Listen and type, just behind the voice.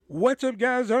What's up,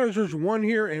 guys? There's one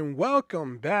here, and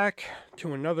welcome back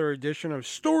to another edition of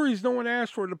Stories No One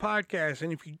Asked For, the podcast.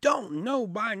 And if you don't know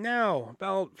by now,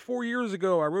 about 4 years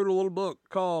ago, I wrote a little book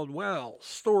called,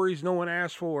 Stories No One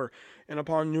Asked For. And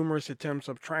upon numerous attempts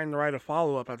of trying to write a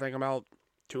follow-up, I think about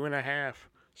 2.5,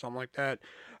 something like that,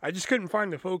 I just couldn't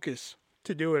find the focus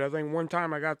to do it. I think one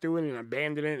time I got through it and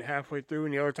abandoned it halfway through,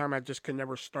 and the other time I just could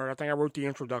never start. I think I wrote the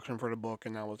introduction for the book,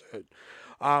 and that was it.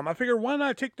 I figured, why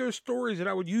not take those stories that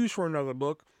I would use for another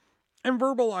book and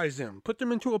verbalize them, put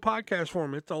them into a podcast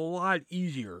form. It's a lot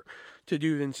easier to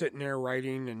do than sitting there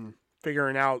writing and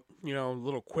figuring out,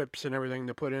 little quips and everything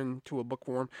to put into a book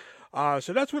form.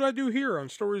 So that's what I do here on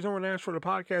Stories No One Asked For, the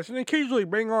podcast, and occasionally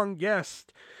bring on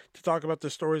guests to talk about the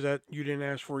stories that you didn't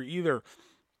ask for either.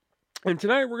 And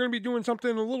tonight we're going to be doing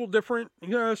something a little different.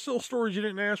 Still stories you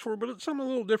didn't ask for, but it's something a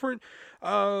little different.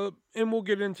 And we'll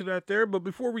get into that there. But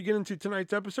before we get into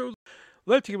tonight's episode,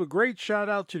 let's give a great shout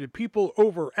out to the people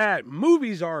over at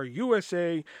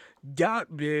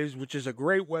MoviesareUSA.biz, which is a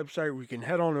great website where you can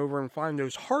head on over and find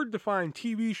those hard to find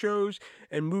TV shows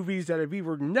and movies that have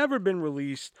either never been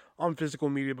released on physical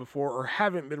media before or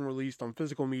haven't been released on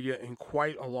physical media in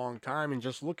quite a long time. And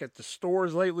just look at the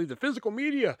stores lately. The physical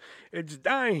media, it's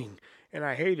dying. And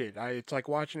I hate it. It's like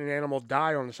watching an animal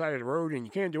die on the side of the road and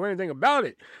you can't do anything about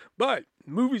it. But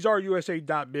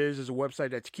MoviesareUSA.biz is a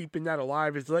website that's keeping that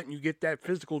alive. It's letting you get that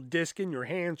physical disc in your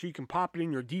hand so you can pop it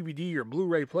in your DVD, your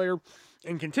Blu-ray player,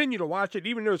 and continue to watch it,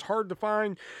 even though it's hard to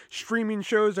find streaming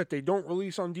shows that they don't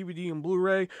release on DVD and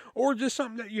Blu-ray, or just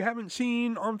something that you haven't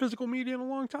seen on physical media in a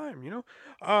long time,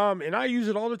 And I use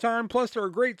it all the time. Plus, they're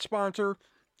a great sponsor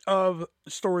of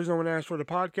Stories No One Asked For, the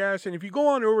podcast. And if you go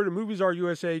on over to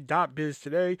MoviesareUSA.biz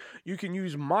today, you can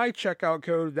use my checkout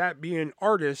code, that being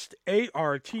ARTIST,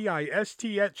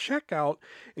 ARTIST, at checkout,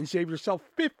 and save yourself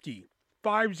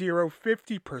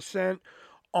 50%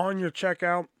 on your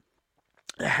checkout.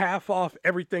 Half off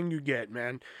everything you get,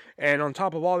 man. And on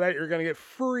top of all that, you're going to get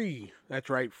free, that's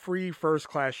right, free first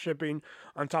class shipping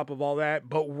on top of all that.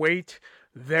 But wait,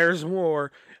 there's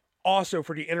more. Also,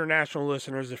 for the international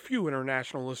listeners, the few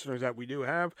international listeners that we do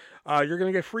have, you're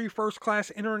going to get free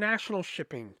first-class international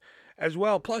shipping as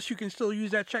well. Plus, you can still use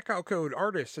that checkout code,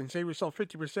 ARTIST, and save yourself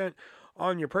 50%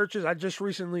 on your purchase. I just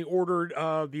recently ordered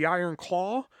the Iron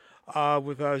Claw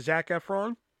with Zac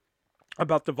Efron,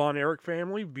 about the Von Erich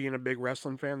family, being a big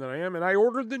wrestling fan that I am. And I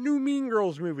ordered the new Mean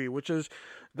Girls movie, which is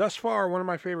thus far one of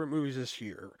my favorite movies this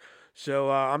year. So,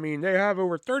 they have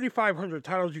over 3,500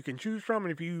 titles you can choose from.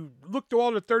 And if you look through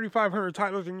all the 3,500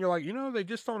 titles and you're like, they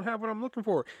just don't have what I'm looking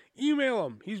for, email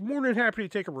him. He's more than happy to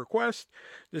take a request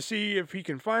to see if he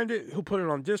can find it. He'll put it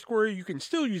on Discord. You can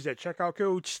still use that checkout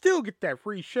code, still get that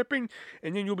free shipping,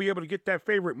 and then you'll be able to get that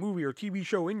favorite movie or TV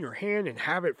show in your hand and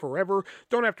have it forever.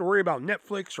 Don't have to worry about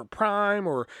Netflix or Prime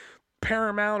or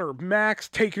Paramount or Max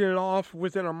taking it off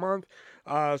within a month.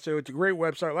 So it's a great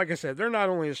website. Like I said, they're not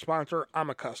only a sponsor, I'm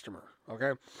a customer.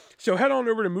 Okay. So head on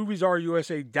over to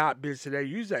MoviesareUSA.biz today.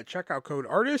 Use that checkout code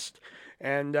ARTIST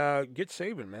and get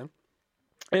saving, man.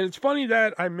 And it's funny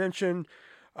that I mentioned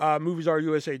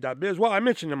MoviesareUSA.biz. Well, I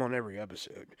mentioned them on every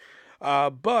episode.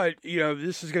 But,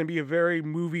 this is going to be a very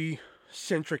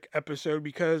movie-centric episode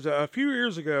because a few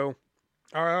years ago,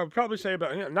 or I would probably say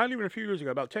about, not even a few years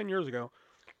ago, about 10 years ago,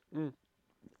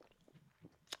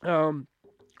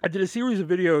 I did a series of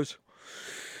videos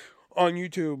on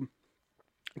YouTube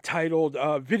titled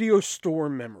Video Store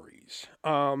Memories.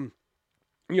 For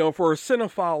a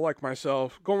cinephile like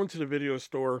myself, going to the video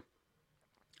store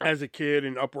as a kid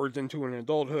and upwards into an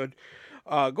adulthood,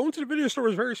 going to the video store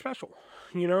is very special.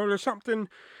 There's something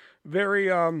very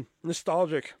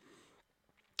nostalgic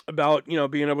about,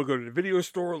 being able to go to the video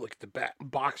store, look at the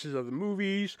boxes of the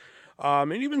movies,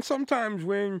 and even sometimes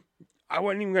when I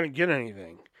wasn't even going to get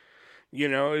anything.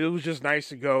 It was just nice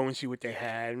to go and see what they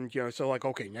had. And, so like,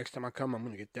 okay, next time I come, I'm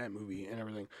going to get that movie and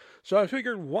everything. So I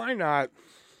figured, why not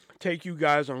take you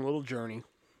guys on a little journey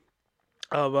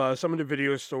of some of the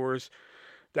video stores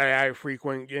that I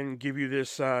frequent and give you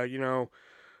this, I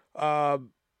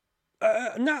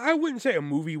wouldn't say a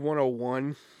movie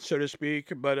 101, so to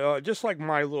speak, but just like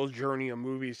my little journey of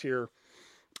movies here.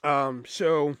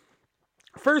 So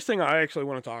first thing I actually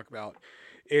want to talk about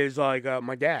is like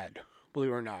my dad.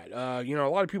 Believe it or not. A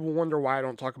lot of people wonder why I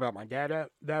don't talk about my dad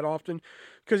that often,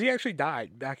 because he actually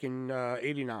died back in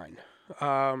 89.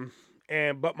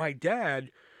 But my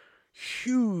dad,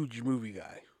 huge movie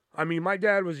guy. My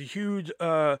dad was a huge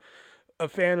a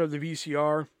fan of the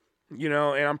VCR, and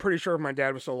I'm pretty sure if my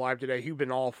dad was still alive today, he'd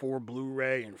been all for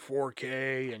Blu-ray and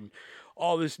 4K and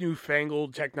all this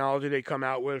newfangled technology they come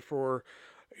out with for,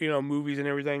 movies and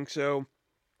everything. So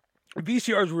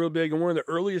VCR is real big, and one of the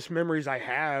earliest memories I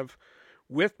have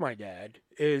with my dad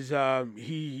is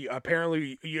he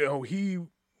apparently, he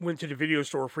went to the video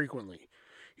store frequently.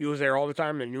 He was there all the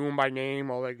time. They knew him by name,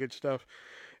 all that good stuff.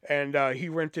 And he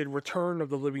rented Return of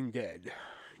the Living Dead,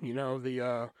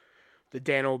 the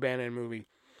Dan O'Bannon movie.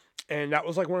 And that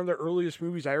was like one of the earliest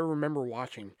movies I ever remember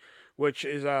watching, which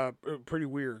is pretty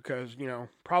weird because,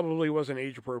 probably wasn't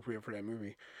age appropriate for that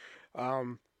movie.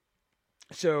 Um,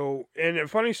 so, and a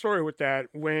funny story with that,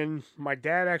 when my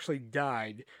dad actually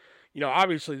died,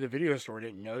 obviously the video store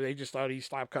didn't know. They just thought he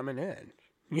stopped coming in,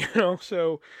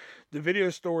 So the video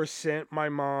store sent my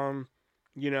mom,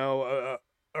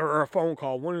 or a phone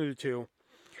call, one of the two,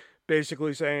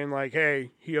 basically saying like,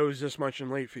 hey, he owes this much in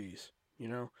late fees.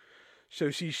 So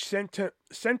she sent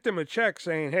them a check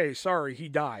saying, hey, sorry, he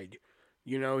died.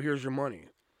 Here's your money.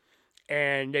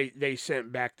 And they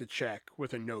sent back the check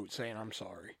with a note saying, I'm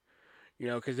sorry.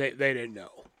 Because they didn't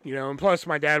know. And plus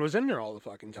my dad was in there all the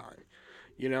fucking time.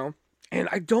 And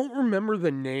I don't remember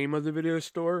the name of the video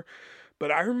store,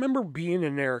 but I remember being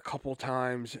in there a couple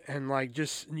times and like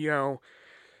just,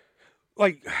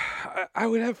 like I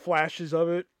would have flashes of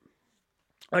it.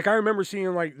 Like I remember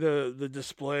seeing like the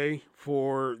display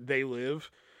for They Live,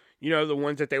 the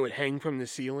ones that they would hang from the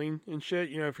ceiling and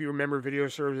shit. If you remember video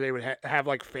stores, they would have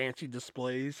like fancy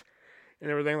displays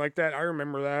and everything like that. I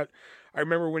remember that. I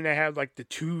remember when they had like the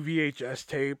 2 VHS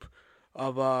tape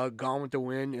of Gone with the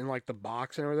Wind in like the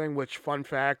box and everything, which, fun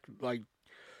fact, like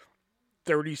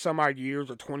 30 some odd years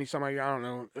or 20 some odd years, I don't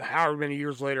know, however many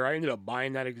years later, I ended up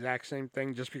buying that exact same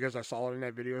thing just because I saw it in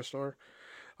that video store.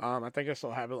 I think I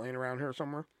still have it laying around here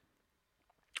somewhere.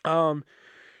 That's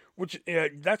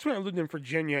when I lived in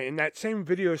Virginia, and that same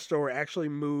video store actually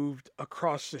moved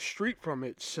across the street from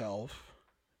itself.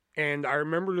 And I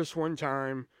remember this one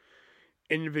time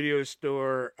in the video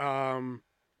store, I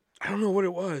don't know what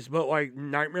it was, but like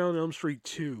Nightmare on Elm Street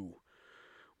 2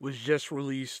 was just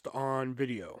released on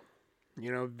video,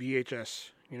 VHS,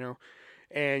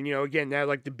 and, again, they had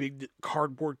like the big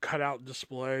cardboard cutout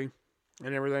display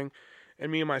and everything.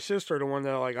 And me and my sister, the one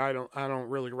that like I don't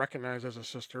really recognize as a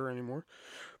sister anymore,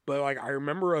 but like I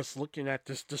remember us looking at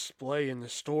this display in the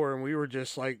store, and we were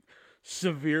just like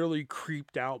severely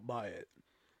creeped out by it.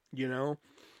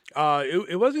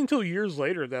 It wasn't until years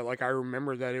later that like I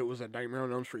remember that it was a Nightmare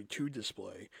on Elm Street 2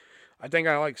 display. I think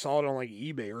I like saw it on like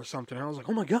eBay or something. I was like,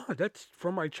 oh my god, that's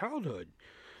from my childhood.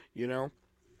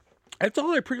 That's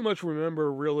all I pretty much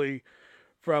remember really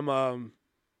from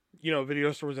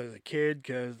video stores as a kid,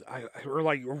 or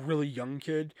like a really young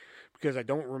kid, because I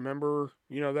don't remember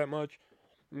that much.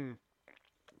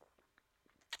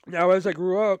 Now as I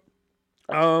grew up,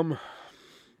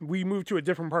 we moved to a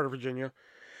different part of Virginia.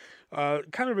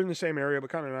 Kind of in the same area, but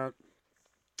kind of not.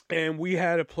 And we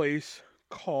had a place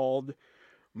called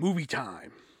Movie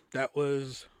Time. That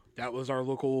was our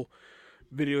local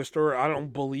video store. I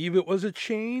don't believe it was a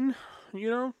chain,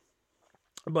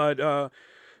 but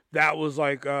that was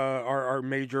like our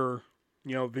major,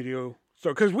 video.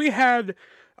 So because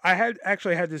I had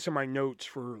actually had this in my notes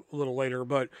for a little later,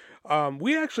 but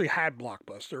we actually had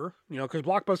Blockbuster, because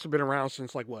Blockbuster had been around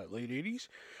since like what, late 80s.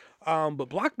 But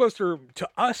Blockbuster to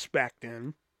us back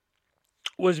then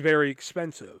was very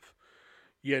expensive,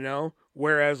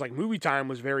 whereas like Movie Time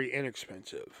was very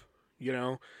inexpensive,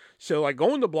 So like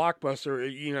going to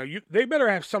Blockbuster, they better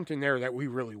have something there that we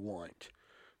really want,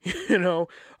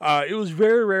 It was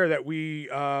very rare that we,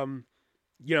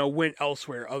 went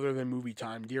elsewhere other than Movie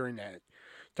Time during that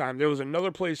time. There was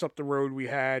another place up the road we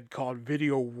had called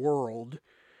Video World,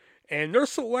 and their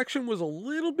selection was a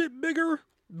little bit bigger,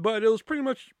 but it was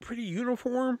pretty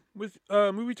uniform with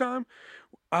Movie Time.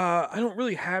 I don't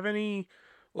really have any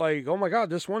like, oh my god,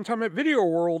 this one time at Video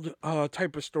World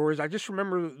type of stories. I just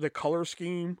remember the color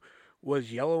scheme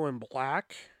was yellow and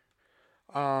black.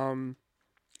 And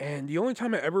the only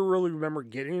time I ever really remember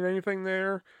getting anything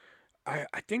there, I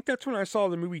think that's when I saw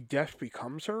the movie Death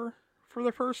Becomes Her for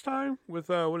the first time with,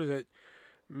 what is it,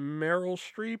 Meryl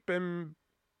Streep and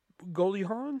Goldie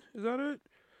Hawn? Is that it?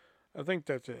 I think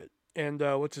that's it. And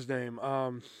what's his name?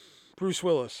 Bruce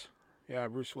Willis. Yeah,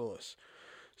 Bruce Willis.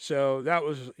 So that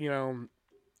was,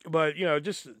 but,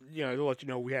 just, to let you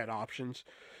know, we had options.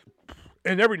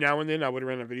 And every now and then I would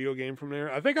rent a video game from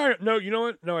there. No, you know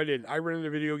what? No, I didn't. I rented a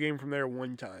video game from there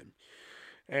one time.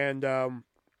 And I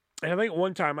think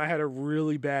one time I had a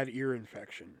really bad ear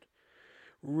infection.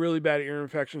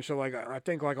 So, like, I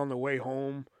think, like, on the way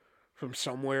home from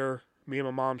somewhere, me and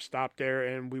my mom stopped there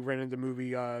and we rented the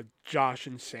movie Josh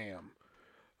and Sam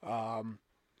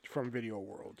from Video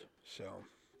World. So,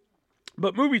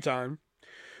 but Movie Time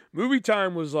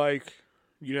was like,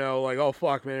 You know, like, oh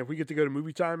fuck, man, if we get to go to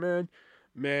movie time,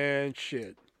 man,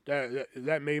 shit,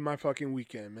 that made my fucking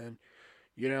weekend, man.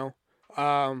 You know,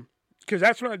 because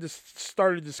that's when I just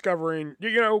started discovering,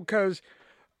 because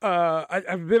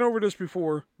I've been over this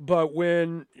before, but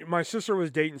when my sister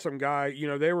was dating some guy,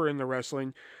 they were in the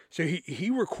wrestling, so he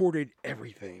recorded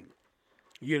everything.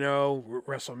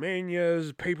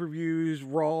 WrestleManias, pay-per-views,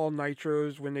 Raw,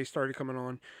 Nitros when they started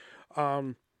coming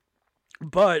on.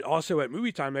 But also at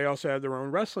movie time, they also had their own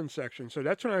wrestling section. So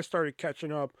that's when I started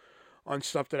catching up on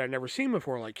stuff that I'd never seen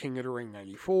before, like King of the Ring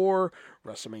 94,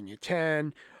 WrestleMania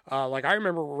 10. Like I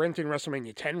remember renting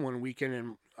WrestleMania 10 one weekend,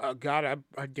 and God,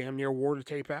 I damn near wore the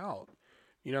tape out,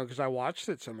 because I watched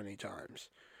it so many times.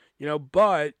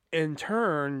 But in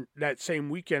turn, that same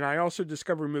weekend, I also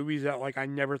discovered movies that like I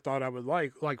never thought I would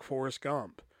like Forrest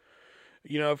Gump.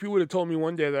 If you would have told me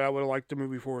one day that I would have liked the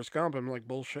movie Forrest Gump, I'm like,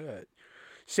 bullshit.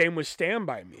 Same with Stand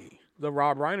By Me, the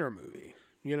Rob Reiner movie,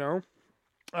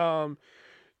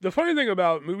 the funny thing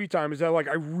about movie time is that like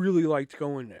I really liked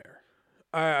going there.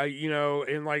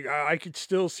 And like I could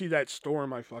still see that store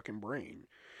in my fucking brain.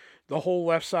 The whole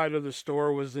left side of the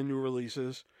store was the new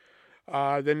releases.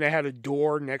 Then they had a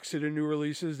door next to the new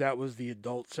releases. That was the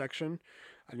adult section.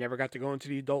 I never got to go into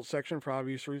the adult section for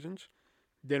obvious reasons.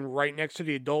 Then right next to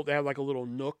the adult, they had like a little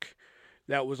nook.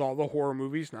 That was all the horror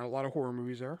movies. Not a lot of horror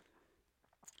movies there.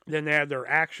 Then they had their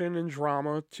action and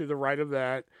drama to the right of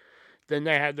that. Then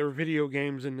they had their video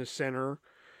games in the center.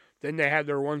 Then they had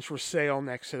their ones for sale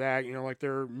next to that, like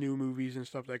their new movies and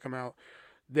stuff that come out.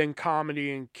 Then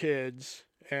comedy and kids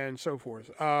and so forth.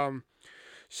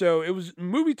 So it was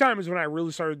movie time is when I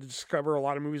really started to discover a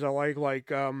lot of movies I like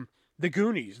The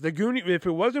Goonies. The Goonies. If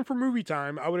it wasn't for movie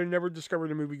time, I would have never discovered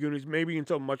the movie Goonies. Maybe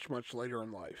until much later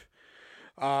in life,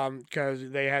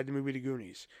 because they had the movie The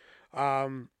Goonies.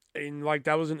 And like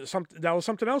that was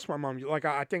something else. My mom, like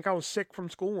I think I was sick from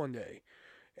school one day,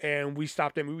 and we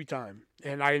stopped at movie time,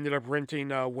 and I ended up renting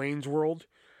Wayne's World,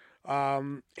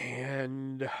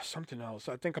 and something else.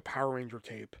 I think a Power Ranger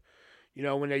tape.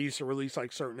 When they used to release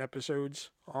like certain episodes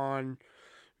on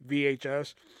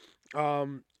VHS.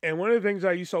 And one of the things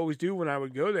I used to always do when I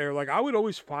would go there, like I would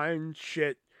always find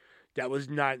shit that was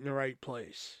not in the right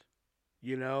place,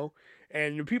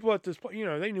 and the people at this place,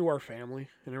 they knew our family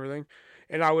and everything.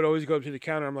 And I would always go up to the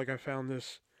counter. I'm like, I found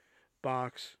this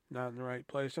box not in the right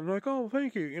place. I'm like, oh,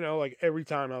 thank you. Like every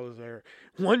time I was there.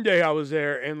 One day I was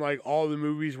there and like all the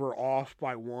movies were off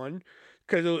by one.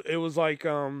 Because it was like,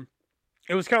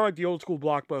 it was kind of like the old school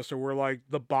Blockbuster where like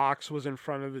the box was in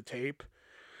front of the tape.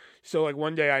 So like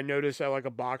one day I noticed that like a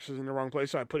box was in the wrong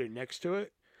place. So I put it next to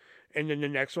it. And then the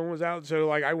next one was out. So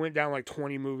like I went down like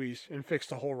 20 movies and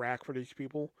fixed the whole rack for these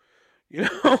people.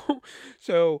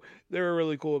 So they were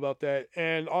really cool about that.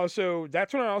 And also,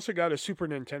 that's when I also got a Super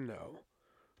Nintendo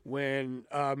when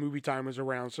movie time was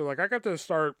around. So, like, I got to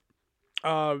start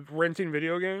renting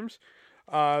video games.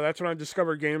 That's when I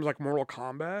discovered games like Mortal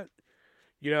Kombat.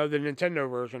 The Nintendo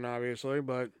version, obviously,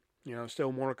 but,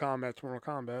 still Mortal Kombat's Mortal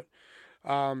Kombat.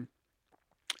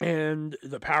 And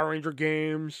the Power Ranger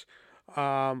games.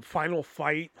 Final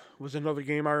Fight was another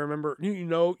game I remember. You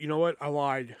know what? I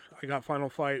lied. I got Final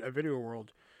Fight at Video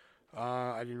World.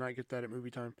 I did not get that at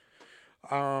movie time.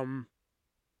 I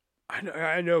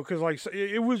know, because like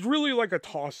it was really like a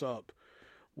toss up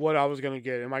what I was gonna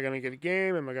get. Am I gonna get a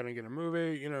game? Am I gonna get a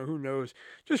movie? Who knows?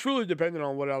 Just really depending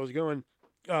on what I was gonna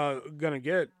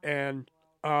get. And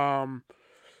it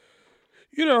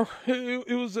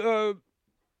was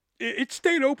it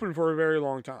stayed open for a very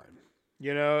long time.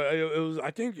 It was,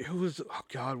 I think it was, oh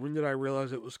God, when did I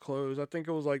realize it was closed? I think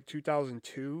it was like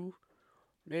 2002,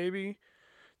 maybe,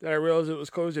 that I realized it was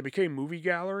closed. It became Movie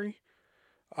Gallery.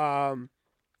 So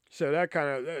that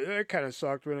kind of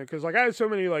sucked, because like I had so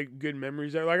many like good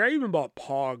memories there. Like I even bought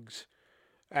Pogs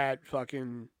at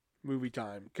fucking movie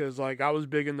time, because like I was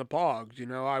big into Pogs.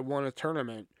 I won a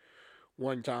tournament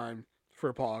one time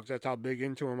for Pogs. That's how big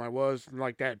into them I was. And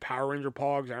like that Power Ranger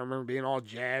Pogs, I remember being all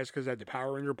jazzed because I had the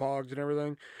Power Ranger Pogs and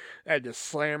everything. I had the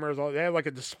slammers. They had like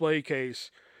a display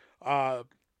case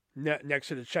next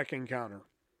to the check-in counter.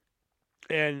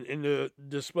 And in the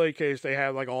display case, they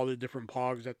had like all the different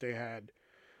Pogs that they had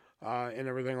and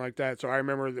everything like that. So I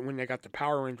remember that when they got the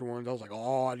Power Ranger ones, I was like,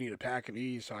 oh, I need a pack of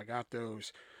these. So I got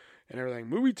those and everything.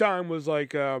 Movie time was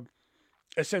like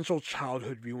essential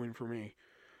childhood viewing for me.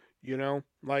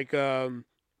 Like A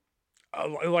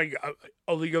League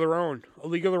of Their Own. A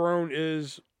League of Their Own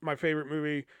is my favorite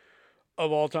movie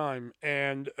of all time,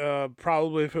 and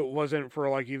probably if it wasn't for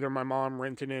like either my mom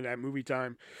renting it at movie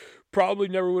time, probably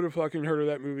never would have fucking heard of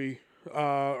that movie,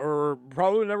 or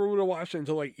probably never would have watched it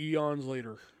until like eons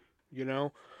later.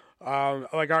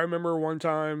 Like, I remember one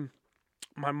time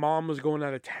my mom was going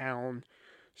out of town,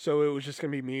 so it was just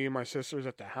gonna be me and my sisters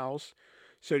at the house.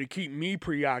 So to keep me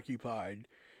preoccupied,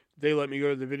 they let me go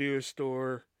to the video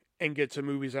store and get some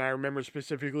movies. And I remember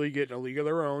specifically getting A League of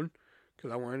Their Own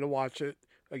because I wanted to watch it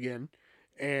again,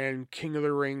 and King of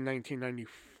the Ring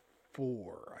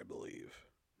 1994, I believe.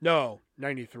 No,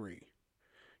 93.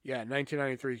 Yeah,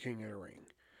 1993 King of the Ring.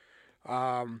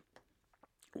 Um,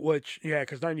 which, yeah,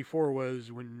 because 94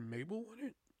 was when Mabel won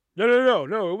it. No,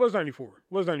 it was 94.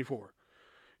 It was 94.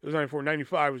 It was 94.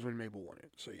 95 was when Mabel won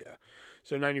it. So, yeah.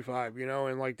 So, 95,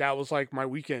 and like that was like my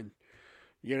weekend,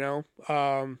 going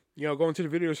to the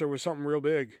video store was something real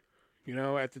big,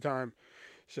 at the time.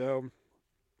 So,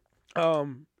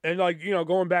 and like,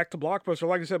 going back to Blockbuster,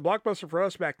 like I said, Blockbuster for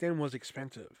us back then was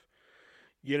expensive.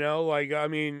 Like, I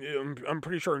mean, I'm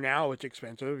pretty sure now it's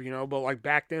expensive, but like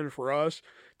back then for us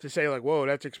to say like, whoa,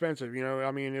 that's expensive,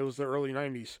 I mean, it was the early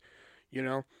 90s, you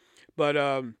know, but,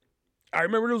 I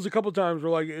remember there was a couple times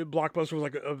where like Blockbuster was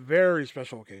like a very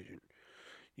special occasion.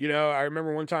 I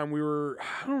remember one time I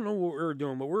don't know what we were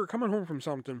doing, but we were coming home from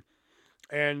something,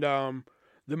 and, the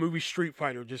movie Street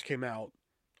Fighter just came out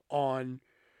on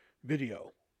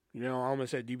video. I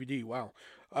almost said DVD. Wow.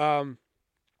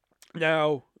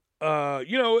 Now,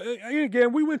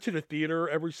 again, we went to the theater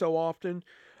every so often.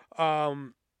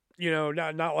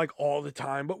 Not like all the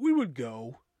time, but we would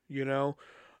go.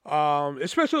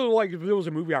 Especially like if there was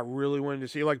a movie I really wanted to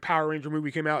see, like Power Ranger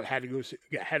movie came out, had to go to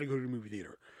the movie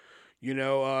theater.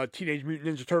 Teenage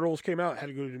Mutant Ninja Turtles came out, had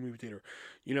to go to the movie theater.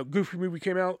 Goofy movie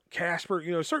came out, Casper.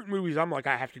 Certain movies I'm like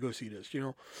I have to go see this.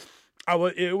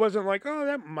 It wasn't like, oh,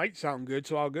 that might sound good,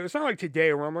 so I'll go. It's not like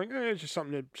today where I'm like, it's just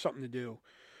something to do.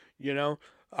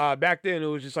 Back then it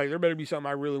was just like there better be something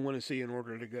I really want to see in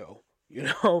order to go.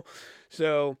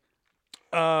 So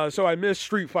I missed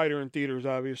Street Fighter in theaters,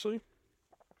 obviously.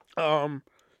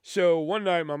 So one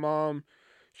night my mom,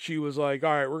 she was like,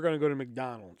 all right, we're gonna go to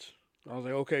McDonald's. I was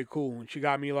like, okay, cool. And she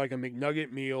got me like a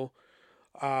McNugget meal,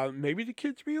 maybe the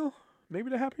kids meal, maybe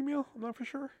the Happy Meal. I'm not for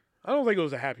sure. I don't think it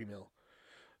was a Happy Meal.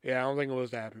 Yeah, I don't think it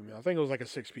was the Happy Meal. I think it was like a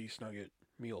 6-piece nugget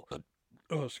meal.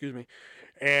 Oh, excuse me.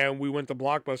 And we went to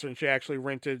Blockbuster and she actually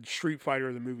rented Street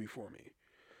Fighter the movie for me.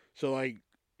 So like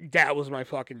that was my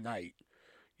fucking night.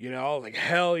 I was like,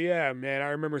 hell yeah, man. I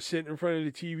remember sitting in front of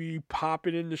the TV,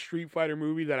 popping in the Street Fighter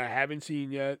movie that I haven't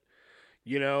seen yet,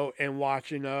 and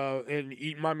watching and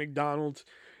eating my McDonald's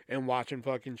and watching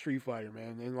fucking Street Fighter,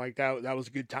 man. And like that was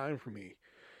a good time for me.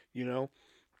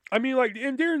 I mean, like,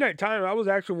 and during that time, I was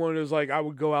actually one of those, like, I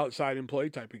would go outside and play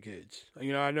type of kids.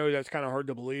 I know that's kind of hard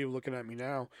to believe looking at me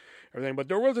now, everything, but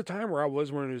there was a time where I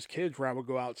was one of those kids where I would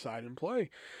go outside and play.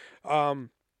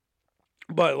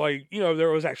 But, like,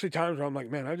 there was actually times where I'm like,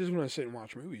 man, I just want to sit and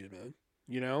watch movies, man.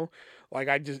 Like,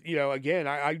 I just, again,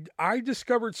 I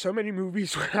discovered so many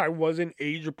movies when I wasn't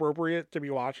age appropriate to be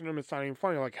watching them. It's not even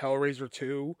funny. Like, Hellraiser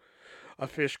 2, A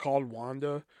Fish Called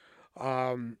Wanda,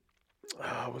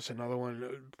 what's another one?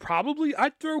 Probably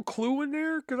I'd throw Clue in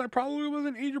there because I probably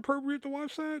wasn't age appropriate to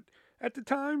watch that at the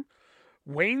time.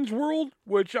 Wayne's World,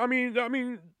 which I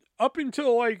mean, up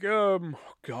until like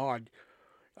God,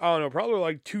 I don't know, probably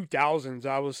like 2000s,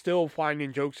 I was still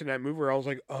finding jokes in that movie where I was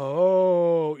like,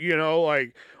 oh,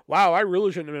 like wow, I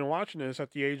really shouldn't have been watching this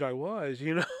at the age I was,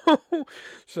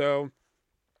 So,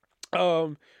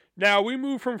 now we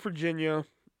moved from Virginia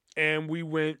and we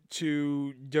went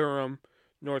to Durham,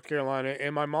 North Carolina,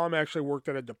 and my mom actually worked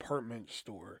at a department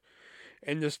store.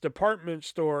 And this department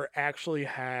store actually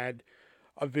had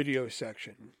a video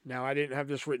section. Now, I didn't have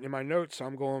this written in my notes, so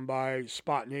I'm going by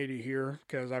spontaneity here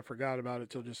because I forgot about it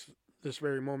till just this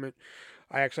very moment.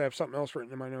 I actually have something else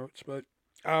written in my notes, but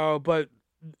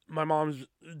my mom's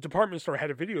department store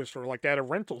had a video store, like they had a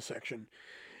rental section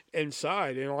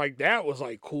inside, and like that was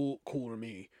like cool to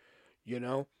me,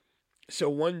 So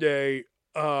one day,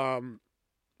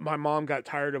 my mom got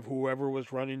tired of whoever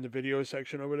was running the video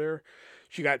section over there.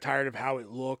 She got tired of how it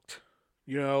looked,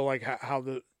 like how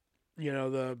the,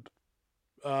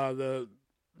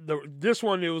 this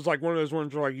one, it was like one of those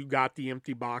ones where like you got the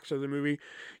empty box of the movie,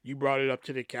 you brought it up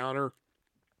to the counter,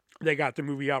 they got the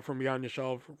movie out from behind the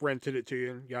shelf, rented it to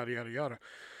you, and yada yada yada.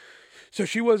 So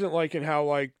she wasn't liking how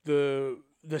like the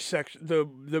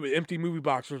empty movie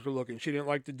boxes were looking. She didn't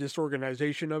like the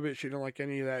disorganization of it. She didn't like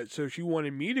any of that. So she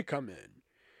wanted me to come in.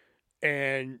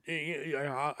 And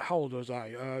how old was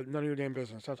I? None of your damn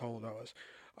business. That's how old I was.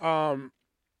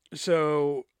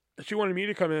 So she wanted me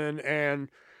to come in and,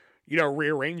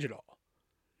 rearrange it all,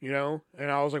 And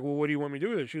I was like, well, what do you want me to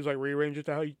do with it? She was like, rearrange it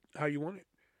to how you want it,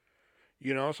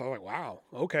 So I was like, wow,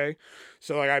 okay.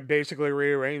 So like I basically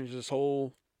rearranged this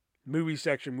whole movie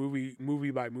section,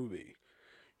 movie by movie,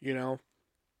 you know.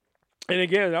 And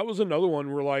again, that was another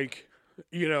one where like,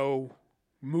 you know,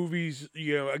 movies,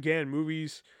 you know, again,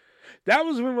 movies. That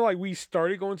was when like we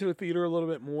started going to the theater a little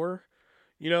bit more,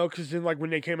 you know, because then like when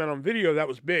they came out on video, that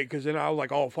was big. Because then I was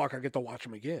like, oh fuck, I get to watch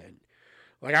them again.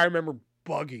 Like I remember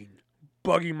bugging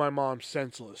my mom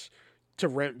senseless to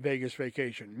rent Vegas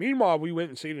Vacation. Meanwhile, we went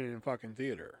and seen it in fucking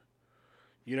theater.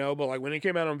 You know, but like when it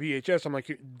came out on VHS, I'm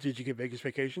like, did you get Vegas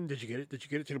Vacation? Did you get it? Did you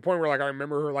get it? To the point where like I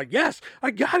remember her like, yes,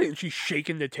 I got it. And she's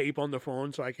shaking the tape on the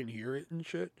phone so I can hear it and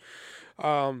shit.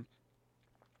 And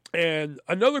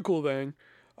another cool thing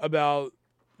about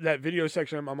that video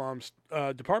section at my mom's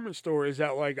department store is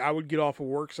that like I would get off of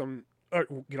work I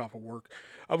would get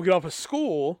off of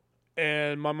school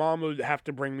and my mom would have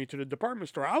to bring me to the department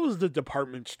store. I was the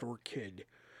department store kid.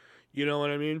 You know what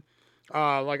I mean?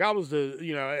 Like I was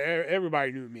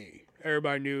everybody knew me.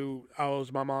 Everybody knew I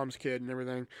was my mom's kid and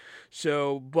everything.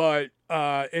 So, but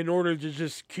in order to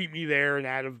just keep me there and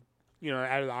out of the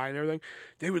eye and everything,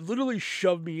 they would literally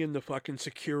shove me in the fucking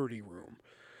security room.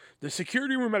 The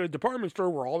security room at a department store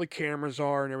where all the cameras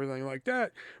are and everything like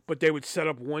that. But they would set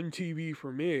up one TV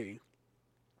for me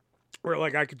where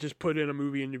like I could just put in a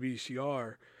movie into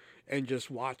VCR and just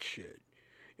watch shit.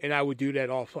 And I would do that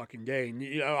all fucking day. And,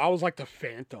 you know, I was like the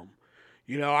Phantom.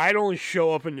 You know, I'd only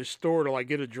show up in the store to like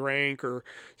get a drink or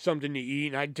something to eat,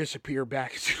 and I'd disappear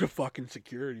back into the fucking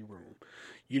security room.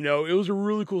 You know, it was a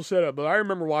really cool setup. But I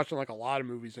remember watching like a lot of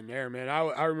movies in there, man.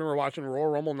 I remember watching Royal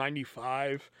Rumble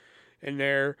 95 in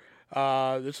there.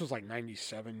 This was like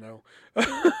 97 though.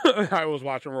 I was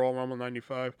watching Royal Rumble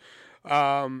 95.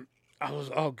 I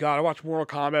watched Mortal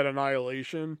Kombat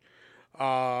Annihilation.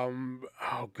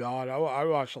 Oh God, I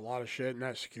watched a lot of shit in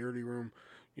that security room,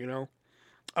 you know.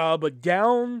 But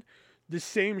down the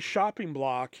same shopping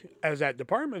block as that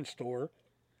department store,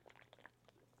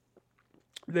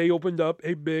 they opened up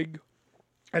a big,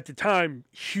 at the time,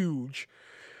 huge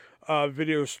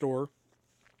video store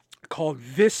called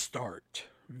Vistart.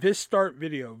 Vistart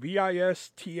Video.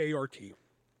 Vistart.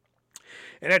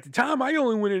 And at the time, I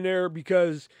only went in there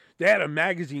because they had a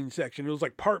magazine section. It was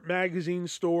like part magazine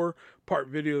store, part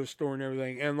video store and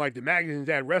everything. And like the magazines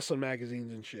had wrestling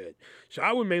magazines and shit. So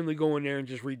I would mainly go in there and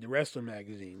just read the wrestling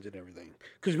magazines and everything.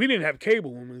 Because we didn't have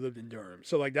cable when we lived in Durham.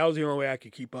 So like that was the only way I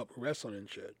could keep up with wrestling and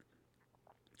shit.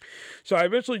 So I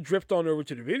eventually drifted on over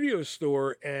to the video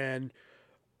store and,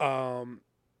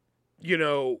 you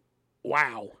know,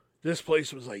 wow. This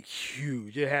place was like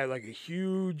huge. It had like a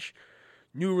huge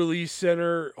new release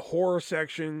center, horror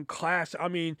section, class. I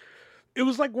mean, it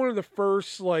was like one of the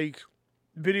first like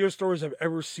video stores I've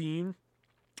ever seen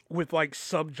with like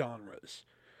subgenres.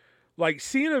 Like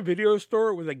seeing a video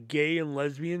store with a gay and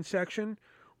lesbian section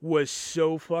was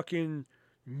so fucking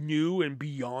new and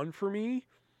beyond for me.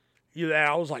 You know,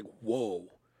 I was like, whoa.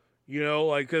 You know,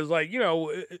 like, cause like, you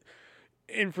know,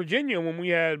 in Virginia, when we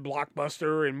had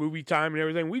Blockbuster and Movie Time and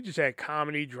everything, we just had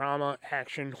comedy, drama,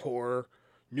 action, horror,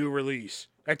 new release.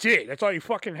 That's it. That's all you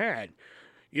fucking had.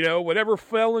 You know, whatever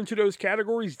fell into those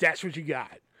categories, that's what you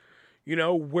got. You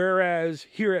know, whereas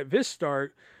here at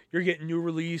Vistart, you're getting new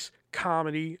release,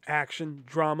 comedy, action,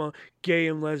 drama, gay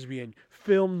and lesbian,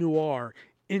 film noir,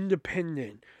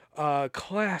 independent,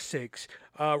 classics,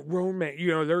 romance. You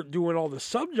know, they're doing all the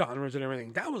subgenres and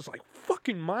everything. That was like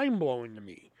fucking mind-blowing to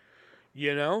me.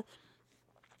 You know?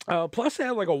 Plus they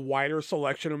had like a wider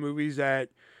selection of movies that,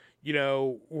 you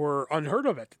know, were unheard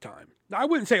of at the time. I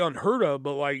wouldn't say unheard of,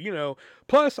 but like, you know,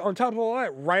 plus on top of all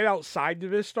that, right outside the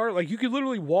Vistart, like you could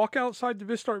literally walk outside the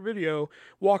Vistart Video,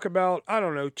 walk about, I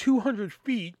don't know, 200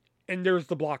 feet, and there's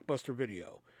the Blockbuster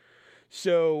Video.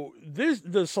 So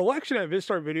the selection at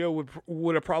Vistart Video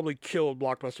would have probably killed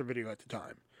Blockbuster Video at the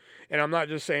time. And I'm not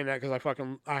just saying that because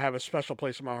I have a special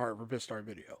place in my heart for Vistart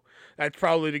Video. That's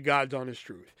probably the God's honest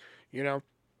truth, you know?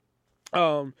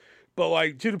 But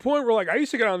like to the point where like I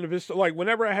used to get on the Vista, like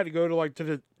whenever I had to go to like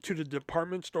to the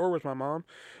department store with my mom,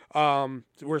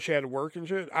 where she had to work and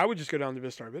shit, I would just go down to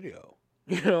Vistart Video.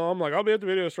 You know, I'm like, I'll be at the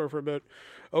video store for a bit.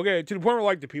 Okay, to the point where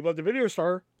like the people at the video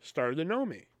store started to know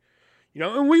me. You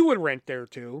know, and we would rent there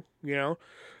too, you know.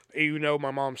 Even though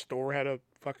my mom's store had a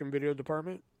fucking video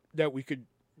department that we could,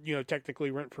 you know,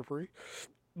 technically rent for free.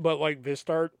 But like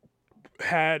Vistart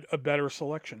had a better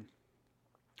selection.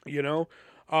 You know?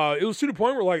 It was to the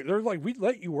point where like they're like, we'd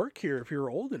let you work here if you're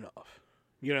old enough,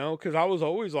 you know, because I was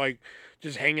always like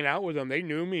just hanging out with them. They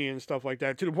knew me and stuff like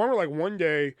that. To the point where like one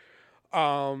day,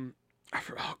 I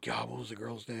forgot, oh God, what was the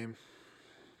girl's name?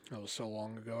 That was so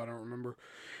long ago, I don't remember.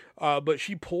 But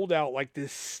she pulled out like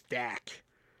this stack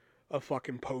of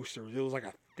fucking posters. It was like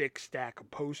a thick stack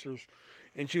of posters,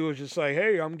 And she was just like,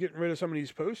 "Hey, I'm getting rid of some of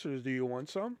these posters. Do you want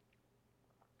some?"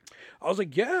 I was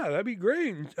like, "Yeah, that'd be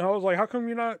great." And I was like, "How come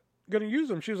you're not gonna use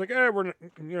them?" She was like,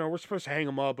 we're supposed to hang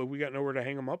them up, but we got nowhere to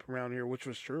hang them up around here," which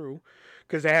was true,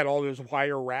 because they had all those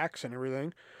wire racks and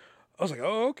everything. I was like,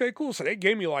 "Oh, okay, cool." So they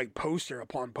gave me like poster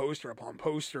upon poster upon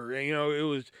poster, and it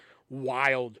was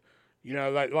wild.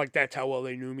 Like that's how well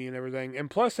they knew me and everything. And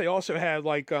plus, they also had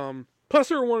like plus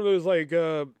they were one of those like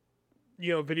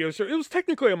video store. It was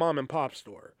technically a mom and pop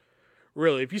store.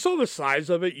 Really, if you saw the size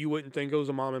of it, you wouldn't think it was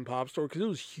a mom and pop store because it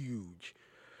was huge.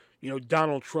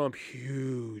 Donald Trump,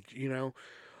 huge.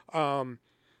 But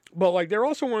like they're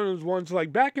also one of those ones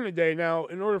like back in the day. Now,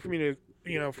 in order for me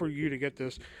to, for you to get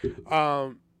this,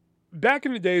 back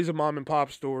in the days of mom and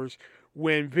pop stores,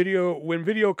 when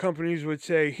video companies would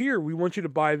say, "Here, we want you to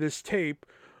buy this tape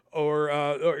or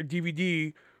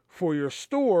DVD for your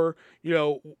store,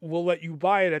 we'll let you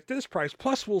buy it at this price.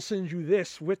 Plus, we'll send you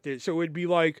this with it." So it'd be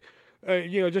like,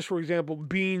 just for example,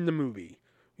 Being the movie,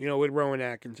 with Rowan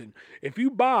Atkinson. If you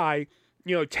buy,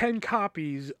 10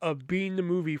 copies of Being the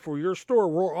movie for your store,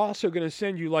 we're also going to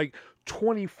send you like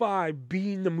 25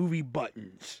 Being the movie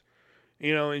buttons.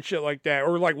 And shit like that.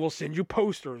 Or like, we'll send you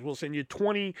posters. We'll send you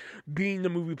 20 Being the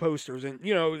movie posters and,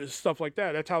 stuff like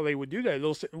that. That's how they would do that.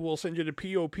 We'll send you the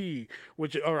POP,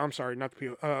 I'm sorry, not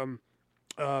the POP,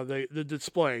 the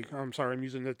display. I'm sorry, I'm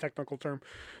using the technical term.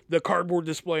 The cardboard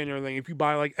display and everything. If you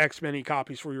buy like X many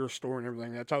copies for your store and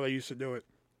everything, that's how they used to do it.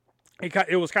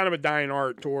 It was kind of a dying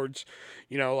art towards,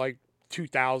 like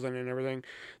 2000 and everything.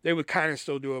 They would kind of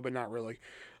still do it, but not really.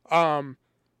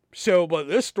 But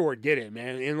this store did it,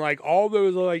 man. And like all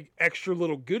those like extra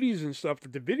little goodies and stuff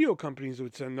that the video companies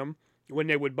would send them when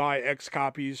they would buy X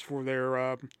copies for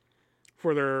their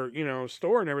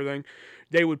store and everything,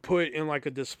 they would put in like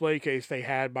a display case they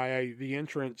had by the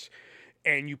entrance,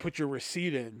 and you put your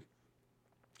receipt in.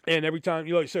 And every time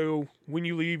so when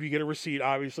you leave, you get a receipt.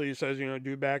 Obviously, it says,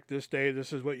 due back this day,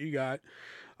 this is what you got.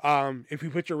 If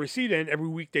you put your receipt in, every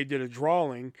week they did a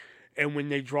drawing. And when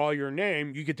they draw your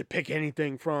name, you get to pick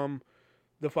anything from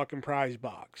the fucking prize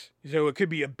box. So it could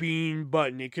be a Bean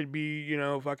button. It could be,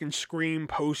 fucking Scream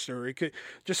poster. It could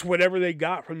just whatever they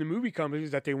got from the movie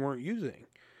companies that they weren't using.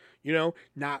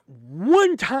 Not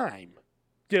one time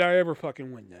did I ever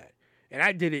fucking win that. And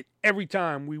I did it every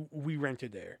time we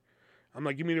rented there. I'm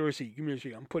like, give me the receipt. Give me the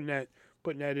receipt. I'm putting that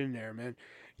in there, man.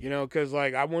 Because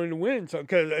like I wanted to win. So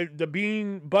because the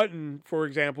Bean button, for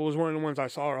example, was one of the ones I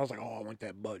saw. I was like, oh, I want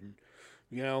that button.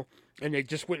 And they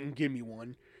just wouldn't give me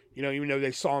one. Even though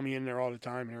they saw me in there all the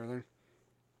time and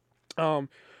everything.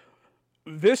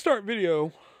 This Start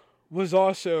Video was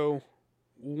also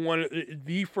one of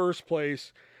the first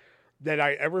place that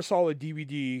I ever saw a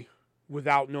DVD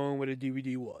without knowing what a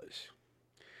DVD was.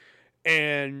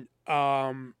 And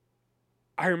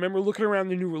I remember looking around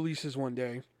the new releases one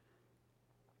day,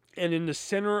 and in the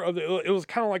center of it was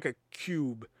kind of like a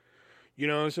cube, so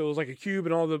it was like a cube,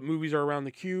 and all the movies are around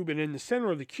the cube, and in the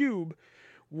center of the cube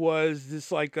was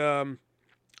this like kind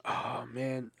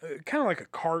of like a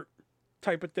cart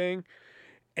type of thing,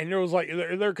 and there was like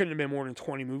there couldn't have been more than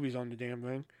 20 movies on the damn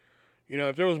thing.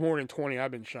 If there was more than 20,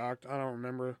 I've been shocked. I don't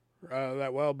remember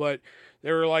that well, but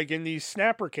they were like in these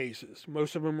snapper cases.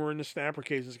 Most of them were in the snapper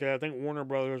cases because I think Warner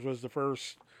Brothers was the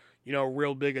first,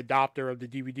 real big adopter of the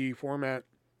DVD format.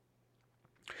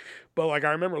 But like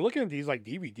I remember looking at these like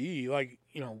DVD, like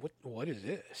what is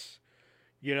this?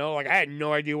 Like I had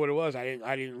no idea what it was. I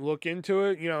didn't look into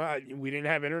it. We didn't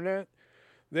have internet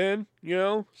then.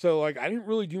 So like I didn't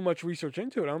really do much research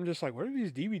into it. I'm just like, what are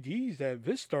these DVDs that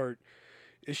Vistart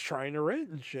is trying to rent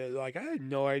and shit? Like I had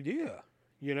no idea.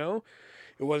 It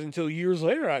wasn't until years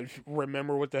later I'd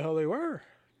remember what the hell they were.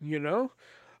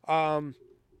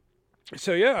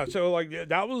 So yeah, so like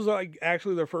that was like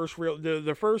actually the first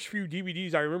the first few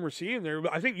DVDs I remember seeing there.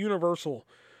 But I think Universal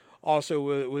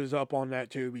also was up on that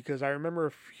too, because I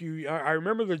remember I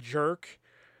remember The Jerk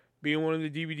being one of the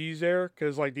DVDs there,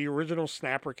 because like the original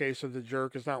snapper case of The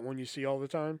Jerk is not one you see all the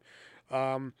time.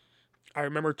 I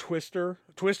remember Twister.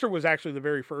 Twister was actually the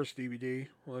very first DVD,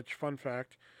 which fun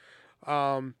fact.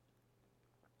 And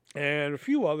a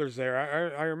few others there.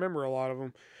 I remember a lot of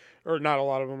them. Or not a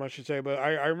lot of them, I should say, but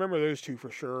I remember those two for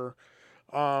sure.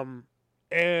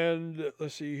 And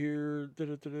let's see here.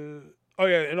 Oh,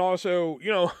 yeah, and also,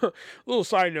 a little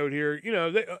side note here.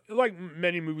 They, like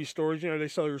many movie stores, they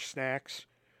sell your snacks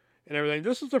and everything.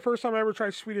 This is the first time I ever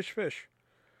tried Swedish Fish.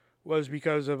 Was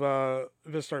because of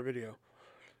Vistart Video.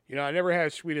 I never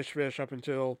had Swedish Fish up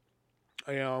until,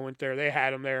 I went there. They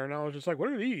had them there, and I was just like, what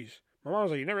are these? My mom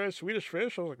was like, you never had Swedish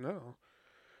Fish? I was like, no.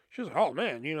 She was like, oh,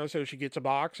 man, so she gets a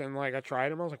box, and, like, I tried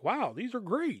them. I was like, wow, these are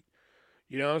great.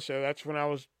 So that's when I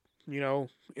was,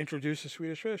 introduced to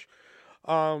Swedish Fish.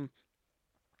 Um,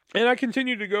 and I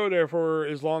continued to go there for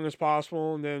as long as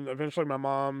possible. And then eventually my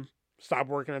mom stopped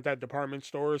working at that department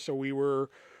store. So we were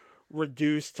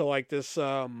reduced to like this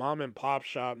mom and pop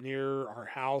shop near our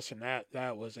house. And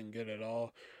that wasn't good at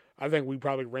all. I think we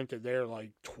probably rented there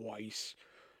like twice.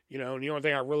 And the only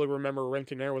thing I really remember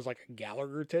renting there was like a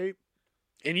Gallagher tape.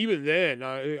 And even then,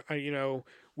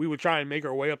 we would try and make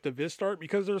our way up to Vistart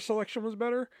because their selection was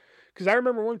better. Because I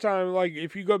remember one time, like,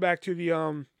 if you go back to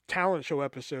the talent show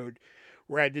episode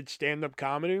where I did stand-up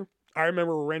comedy, I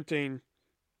remember renting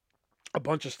a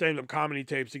bunch of stand-up comedy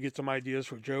tapes to get some ideas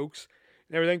for jokes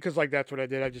and everything. Because, like, that's what I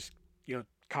did. I just,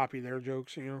 copy their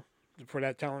jokes, for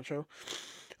that talent show.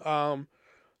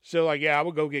 So, like, yeah, I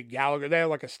would go get Gallagher. They had,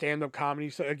 like, a stand-up comedy.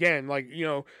 So, again, like,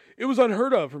 it was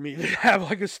unheard of for me to have,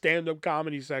 like, a stand-up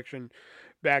comedy section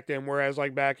back then. Whereas,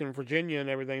 like, back in Virginia and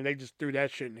everything, they just threw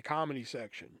that shit in the comedy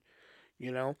section,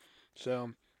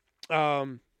 So,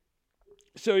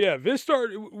 yeah,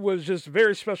 Vistart was just a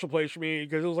very special place for me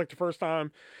because it was, like, the first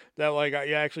time that, like,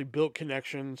 I actually built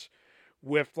connections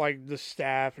with, like, the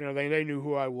staff and everything. They knew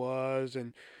who I was,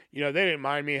 and they didn't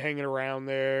mind me hanging around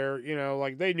there.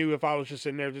 Like, they knew if I was just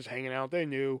in there just hanging out, they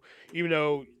knew, even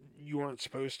though you weren't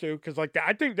supposed to. Because, like,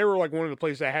 I think they were, like, one of the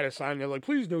places that had a sign that, like,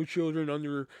 please no children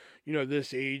under,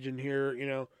 this age in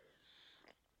here.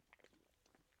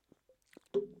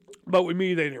 But with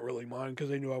me, they didn't really mind because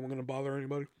they knew I wasn't going to bother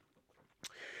anybody.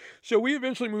 So we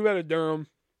eventually moved out of Durham,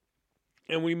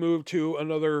 and we moved to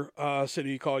another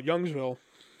city called Youngsville,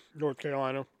 North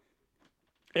Carolina.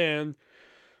 And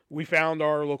we found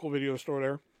our local video store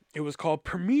there. It was called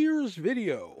Premier's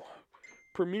Video.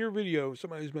 Premier Video.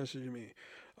 Somebody's messaging me.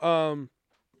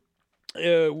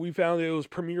 We found it was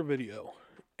Premier Video.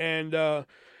 And,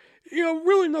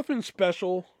 really nothing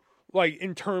special, like,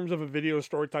 in terms of a video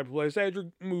store type of place. They had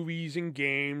your movies and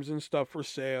games and stuff for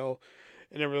sale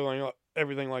and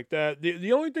everything like that.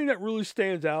 The only thing that really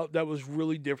stands out that was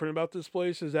really different about this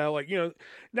place is that, like,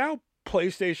 now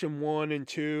PlayStation 1 and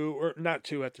 2, or not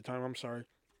 2 at the time, I'm sorry.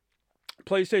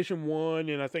 PlayStation 1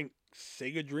 and I think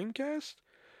Sega Dreamcast.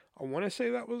 I want to say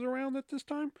that was around at this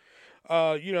time.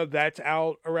 That's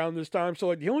out around this time. So,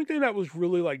 like, the only thing that was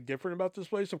really, like, different about this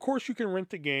place, of course, you can rent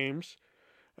the games.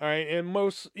 All right, and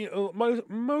most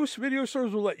video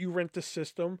stores will let you rent the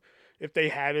system if they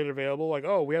had it available. Like,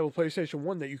 oh, we have a PlayStation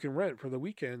 1 that you can rent for the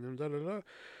weekend, and da-da-da.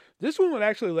 This one would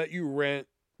actually let you rent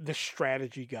the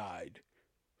strategy guide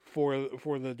for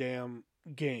the damn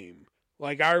game.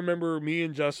 Like, I remember me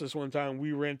and Justice one time,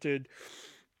 we rented,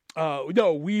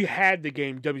 we had the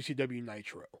game WCW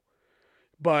Nitro.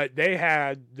 But they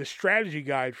had the strategy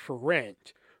guide for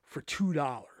rent for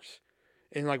 $2.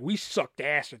 And, like, we sucked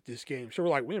ass at this game. So we're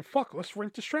like, man, fuck, let's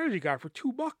rent the strategy guide for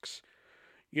 $2.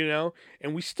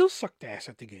 And we still sucked ass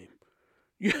at the game.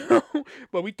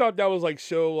 But we thought that was, like,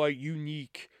 so, like,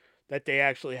 unique that they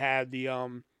actually had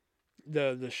the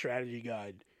strategy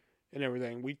guide and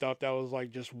everything. We thought that was,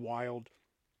 like, just wild.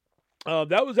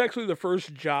 That was actually the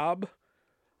first job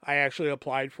I actually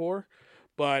applied for,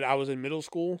 but I was in middle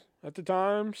school at the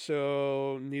time,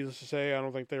 so needless to say, I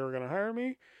don't think they were going to hire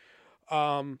me.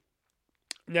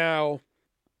 Now,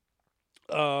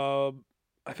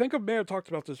 I think I may have talked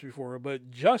about this before, but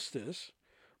Justice,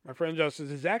 my friend Justice,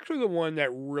 is actually the one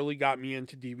that really got me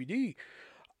into DVD.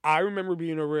 I remember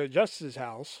being over at Justice's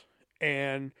house,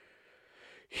 and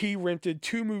he rented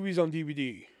 2 movies on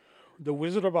DVD, The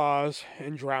Wizard of Oz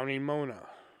and Drowning Mona.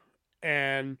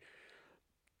 And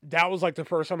that was like the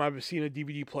first time I've seen a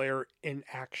DVD player in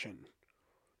action.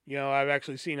 I've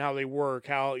actually seen how they work,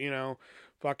 how,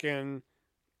 fucking,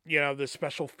 the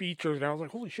special features. And I was like,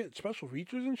 holy shit, special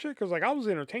features and shit? Because, like, I was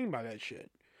entertained by that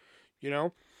shit.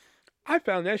 I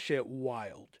found that shit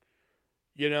wild.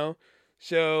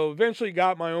 So eventually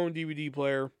got my own DVD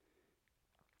player.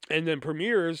 And then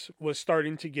Premier's was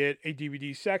starting to get a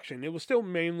DVD section. It was still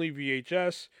mainly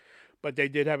VHS, but they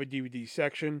did have a DVD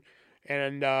section.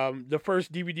 And the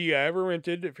first DVD I ever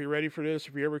rented, if you're ready for this,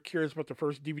 if you're ever curious about the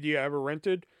first DVD I ever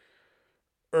rented,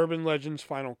 Urban Legends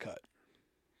Final Cut.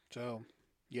 So,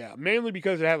 yeah, mainly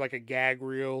because it had like a gag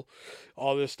reel,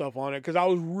 all this stuff on it, because I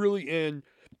was really into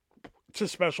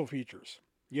special features.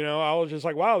 I was just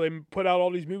like, wow, they put out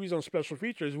all these movies on special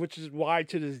features, which is why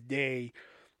to this day,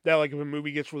 that, like, if a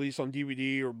movie gets released on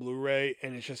DVD or Blu-ray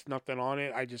and it's just nothing on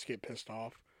it, I just get pissed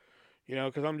off.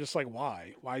 Because I'm just like,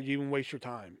 why? Why'd you even waste your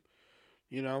time?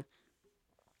 So,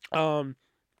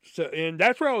 and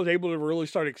that's where I was able to really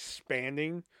start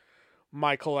expanding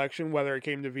my collection, whether it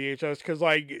came to VHS, because,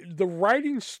 like, the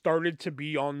writing started to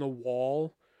be on the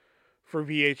wall for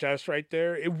VHS right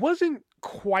there. It wasn't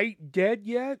quite dead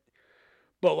yet,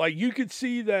 But like you could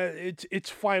see that its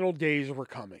final days were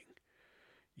coming.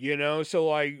 You know, so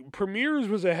like Premieres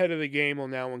was ahead of the game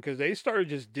on that one because they started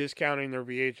just discounting their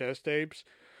VHS tapes.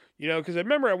 You know, because I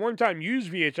remember at one time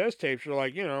used VHS tapes were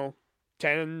like,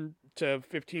 10 to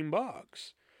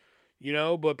 $15. You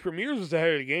know, but Premieres was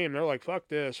ahead of the game. They're like, fuck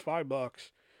this, $5.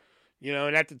 You know,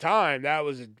 and at the time that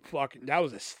was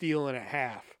a steal and a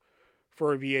half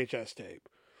for a VHS tape.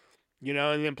 You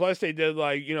know, and then plus they did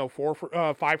like, 5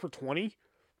 for 20.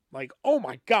 Like, oh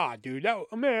my god, dude, I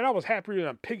was happier than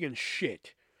a pig in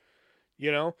shit.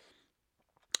 You know?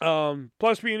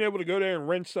 Plus being able to go there and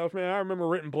rent stuff, man. I remember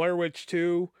renting Blair Witch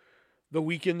 2 the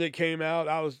weekend it came out.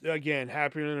 I was, again,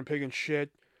 happier than a pig in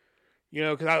shit. You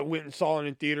know, because I went and saw it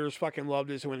in theaters, fucking loved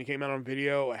it. So when it came out on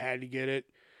video, I had to get it.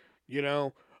 You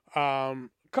know, a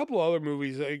couple other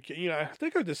movies, like, I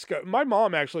think I discussed. My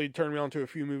mom actually turned me on to a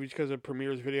few movies because of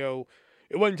Premiere's Video.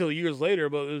 It wasn't until years later,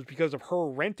 but it was because of her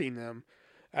renting them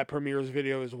at Premiere's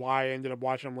Video is why I ended up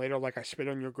watching them later. Like I Spit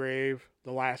on Your Grave,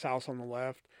 The Last House on the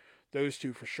Left, those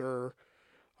two for sure.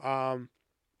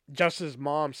 Just as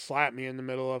mom slapped me in the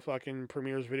middle of fucking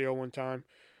Premiere's Video one time.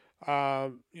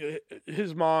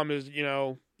 His mom is,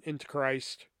 into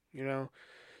Christ,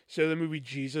 So the movie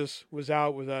Jesus was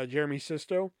out with Jeremy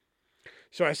Sisto.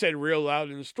 So I said real loud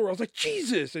in the store, I was like,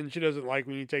 Jesus! And she doesn't like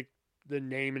when you take the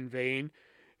name in vain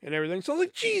and everything. So I was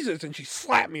like, Jesus! And she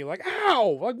slapped me, like,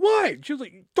 ow! Like, what? She was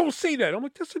like, don't say that. I'm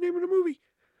like, that's the name of the movie.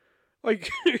 Like,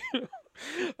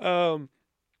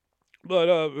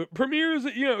 but Premiere is,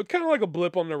 kind of like a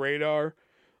blip on the radar.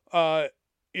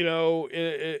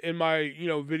 In my,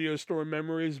 video store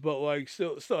memories, but like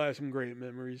still have some great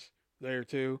memories there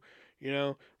too.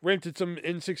 Rented some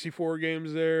N64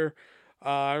 games there.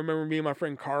 I remember me and my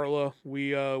friend Carla,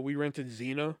 we rented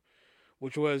Xena,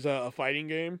 which was a fighting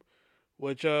game,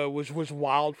 which was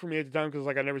wild for me at the time because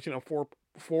like I'd never seen a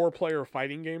four player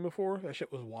fighting game before. That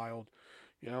shit was wild,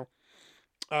 So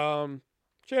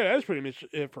yeah, that's pretty much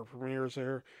it for Premieres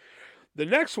there. The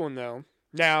next one though.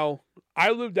 Now,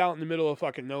 I lived out in the middle of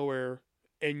fucking nowhere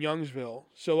in Youngsville.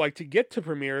 So, like, to get to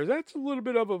Premieres, that's a little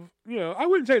bit of a, I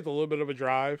wouldn't say it's a little bit of a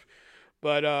drive.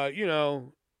 But,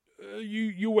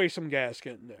 you waste some gas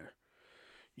getting there.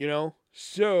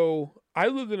 So, I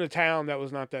lived in a town that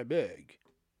was not that big.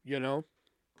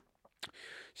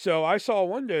 So, I saw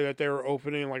one day that they were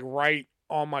opening, like, right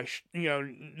on my,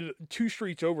 2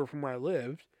 streets over from where I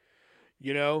lived.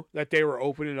 That they were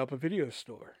opening up a video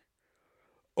store.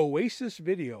 Oasis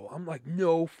Video. I'm like,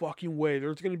 no fucking way.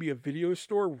 There's going to be a video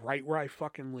store right where I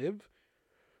fucking live?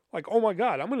 Like, oh my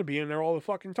god, I'm going to be in there all the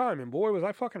fucking time. And boy, was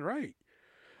I fucking right.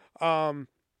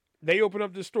 They opened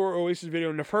up this store, Oasis Video,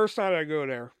 and the first night I go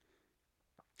there,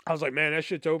 I was like, man, that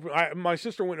shit's open. My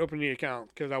sister went and opened the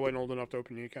account because I wasn't old enough to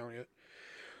open the account yet.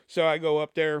 So I go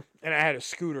up there, and I had a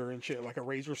scooter and shit, like a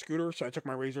Razor scooter. So I took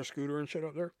my Razor scooter and shit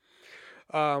up there.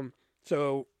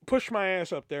 So pushed my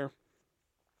ass up there.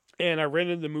 And I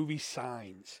rented the movie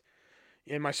Signs.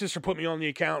 And my sister put me on the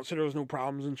account, so there was no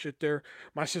problems and shit there.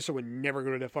 My sister would never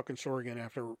go to that fucking store again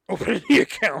after opening the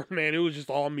account, man. It was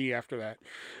just all me after that.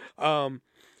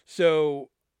 So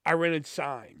I rented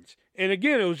Signs. And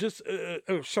again, it was just,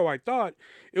 so I thought,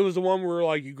 it was the one where,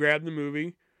 like, you grab the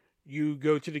movie, you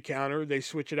go to the counter, they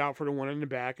switch it out for the one in the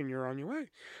back, and you're on your way.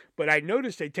 But I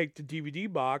noticed they take the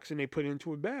DVD box and they put it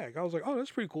into a bag. I was like, oh,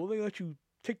 that's pretty cool. They let you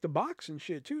take the box and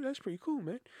shit too. That's pretty cool,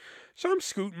 man. So I'm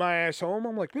scooting my ass home.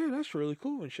 I'm like, man, that's really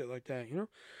cool and shit like that,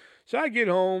 So I get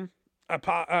home.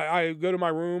 I go to my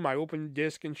room. I open the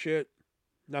disc and shit.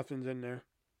 Nothing's in there.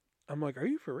 I'm like, are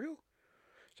you for real?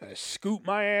 So I scoot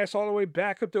my ass all the way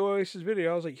back up to Oasis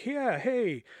Video. I was like, yeah,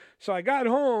 hey. So I got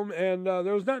home and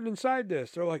there was nothing inside this.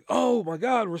 They're like, oh my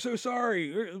god, we're so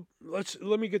sorry.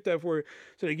 Let me get that for you.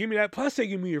 So they give me that. Plus they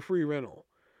give me a free rental.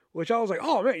 Which I was like,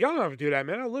 oh, man, y'all don't have to do that,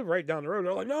 man. I live right down the road.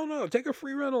 They're like, no, take a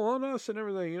free rental on us and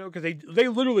everything, because they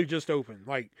literally just opened.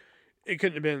 Like, it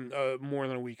couldn't have been more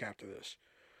than a week after this.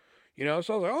 So I was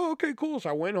like, oh, okay, cool. So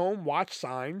I went home, watched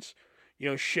Signs,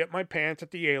 shit my pants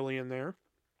at the Alien there.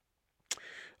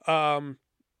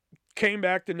 Came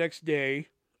back the next day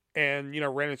and,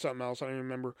 rented something else. I don't even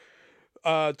remember.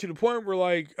 To the point where,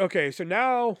 like, okay, so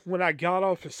now when I got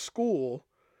off of school,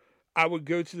 I would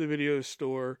go to the video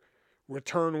store,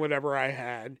 return whatever I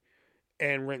had,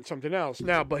 and rent something else.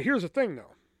 Now, but here's the thing,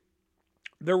 though.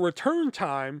 The return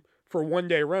time for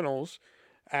one-day rentals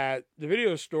at the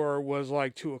video store was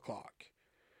like 2 o'clock.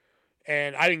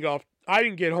 And I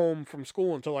didn't get home from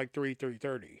school until like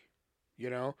 3:30,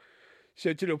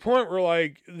 So to the point where,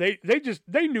 like,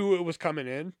 they knew it was coming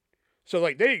in. So,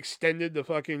 like, they extended the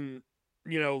fucking,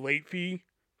 late fee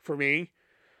for me.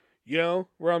 You know,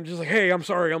 where I'm just like, hey, I'm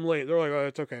sorry, I'm late. They're like, oh,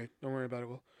 it's okay. Don't worry about it.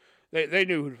 Well, they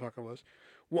knew who the fuck I was.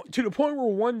 To the point where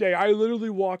one day I literally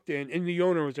walked in and the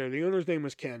owner was there. The owner's name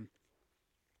was Ken.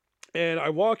 And I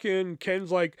walk in,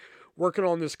 Ken's like working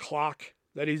on this clock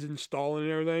that he's installing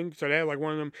and everything. So they had like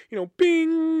one of them,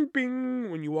 bing,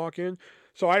 bing when you walk in.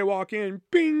 So I walk in,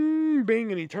 bing,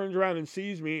 bing, and he turns around and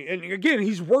sees me. And again,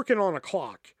 he's working on a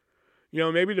clock.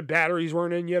 Maybe the batteries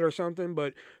weren't in yet or something,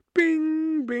 but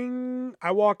bing, bing.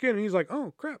 I walk in and he's like,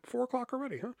 oh, crap, 4 o'clock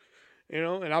already, huh?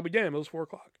 And I'll be damned, it was 4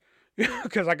 o'clock.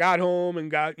 Because I got home and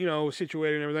got,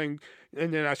 situated and everything.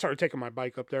 And then I started taking my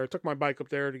bike up there. I took my bike up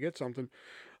there to get something.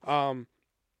 I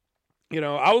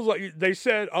was like, they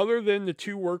said, other than the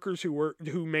 2 workers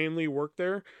who mainly worked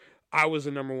there, I was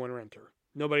the number 1 renter.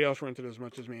 Nobody else rented as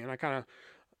much as me. And I kind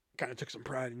of took some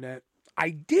pride in that. I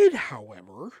did,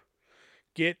 however,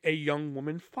 get a young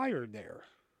woman fired there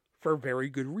for a very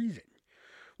good reason.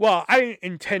 Well, I didn't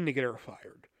intend to get her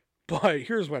fired, but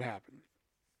here's what happened.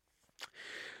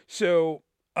 So,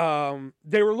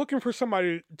 they were looking for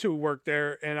somebody to work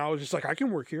there, and I was just like, I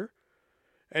can work here.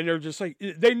 And they're just like,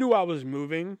 they knew I was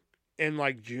moving in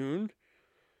like June.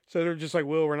 So they're just like,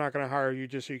 Will, we're not going to hire you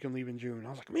just so you can leave in June. I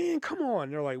was like, man, come on.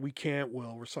 They're like, we can't,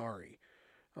 Will, we're sorry.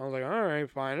 I was like, all right,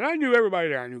 fine. And I knew everybody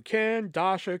there. I knew Ken,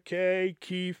 Dasha, Kay,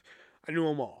 Keith. I knew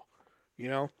them all,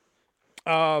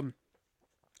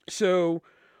 So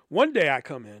one day I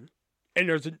come in and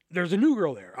there's a new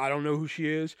girl there. I don't know who she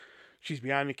is. She's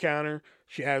behind the counter.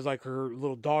 She has like her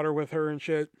little daughter with her and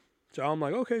shit. So I'm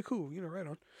like, okay, cool. Right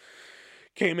on.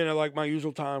 Came in at like my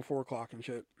usual time, 4 o'clock and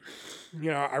shit.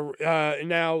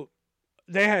 Now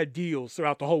they had deals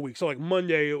throughout the whole week. So like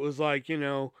Monday it was like,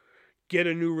 get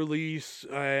a new release,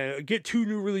 get 2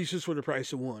 new releases for the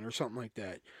price of 1 or something like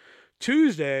that.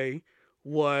 Tuesday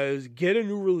was get a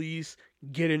new release,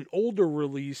 get an older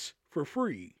release for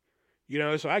free.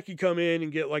 So I could come in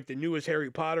and get like the newest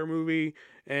Harry Potter movie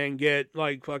and get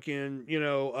like fucking,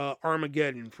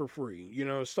 Armageddon for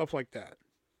free, stuff like that.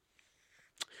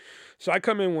 So I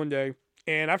come in one day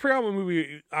and I forgot what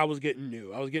movie I was getting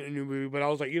new. I was getting a new movie, but I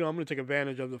was like, I'm going to take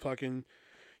advantage of the fucking,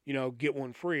 get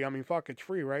one free. I mean, fuck, it's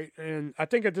free, right? And I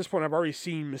think at this point I've already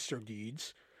seen Mr.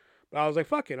 Deeds. But I was like,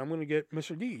 fuck it, I'm going to get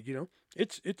Mr. Deeds,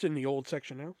 It's in the old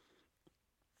section now.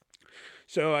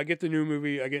 So I get the new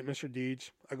movie, I get Mr.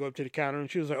 Deeds. I go up to the counter and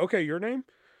she was like, okay, your name?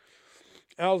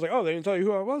 And I was like, oh, they didn't tell you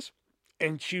who I was?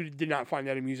 And she did not find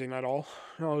that amusing at all.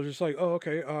 And I was just like, oh,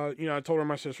 okay. I told her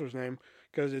my sister's name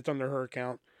because it's under her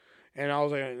account. And I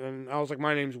was like,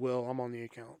 my name's Will. I'm on the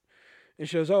account. And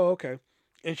she goes, oh, okay.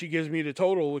 And she gives me the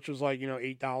total, which was like,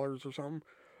 $8 or something.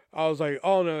 I was like,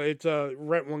 oh no, it's a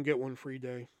rent one, get one free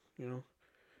day, And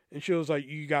she was like,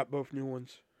 you got both new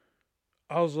ones.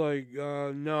 I was like,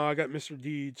 no, I got Mr.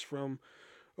 Deeds from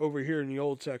over here in the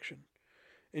old section.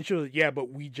 And she was like, yeah, but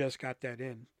we just got that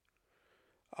in.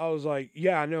 I was like,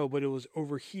 yeah, I know, but it was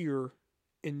over here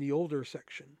in the older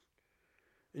section.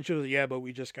 And she was like, yeah, but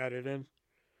we just got it in.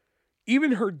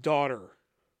 Even her daughter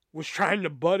was trying to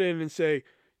butt in and say,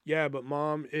 yeah, but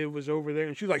Mom, it was over there.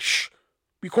 And she was like, shh,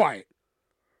 be quiet.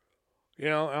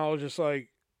 And I was just like,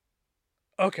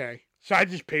 okay. So I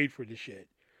just paid for the shit.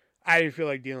 I didn't feel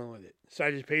like dealing with it. So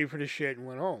I just paid for the shit and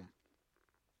went home.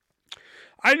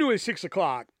 I knew at 6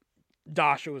 o'clock,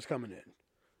 Dasha was coming in.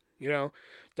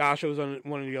 Dasha was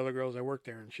one of the other girls that worked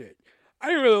there and shit. I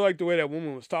didn't really like the way that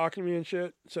woman was talking to me and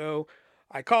shit. So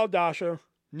I called Dasha.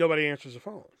 Nobody answers the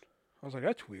phone. I was like,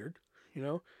 that's weird,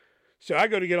 So I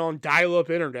go to get on dial-up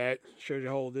internet. Shows you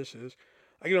how old this is.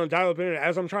 I get on dial-up internet.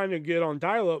 As I'm trying to get on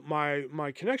dial-up,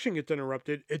 my connection gets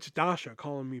interrupted. It's Dasha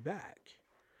calling me back.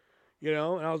 And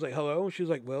I was like, hello? And she was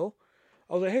like, Will?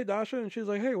 I was like, hey, Dasha. And she was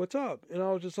like, hey, what's up? And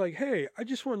I was just like, hey, I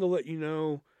just wanted to let you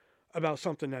know about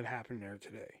something that happened there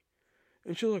today.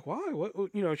 And she was like, why?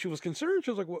 What? She was concerned.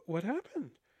 She was like, what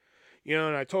happened?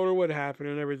 And I told her what happened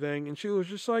and everything. And she was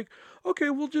just like,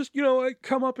 okay, we'll just,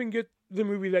 come up and get the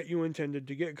movie that you intended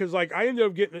to get. Because, I ended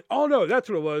up getting it. Oh, no, that's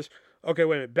what it was. Okay,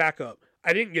 wait a minute, back up.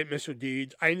 I didn't get Mr.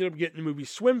 Deeds. I ended up getting the movie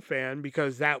Swim Fan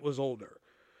because that was older.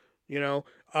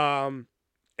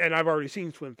 And I've already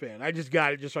seen Swim Fan. I just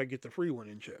got it just so I get the free one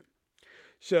and shit.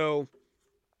 So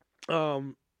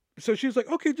she was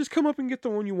like, okay, just come up and get the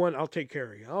one you want. I'll take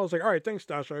care of you. I was like, all right, thanks,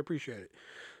 Dasha. I appreciate it.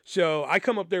 So I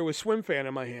come up there with Swim Fan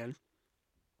in my hand.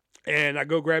 And I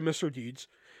go grab Mr. Deeds.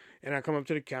 And I come up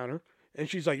to the counter. And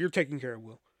she's like, you're taking care of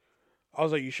Will. I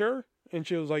was like, you sure? And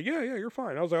she was like, yeah, you're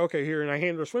fine. I was like, okay, here. And I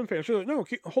handed her a Swim Fan. She was like, no,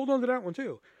 hold on to that one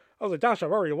too. I was like, Dasha,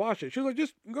 I've already watched it. She was like,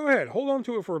 just go ahead. Hold on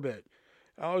to it for a bit.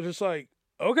 I was just like,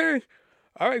 okay.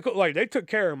 All right, cool. They took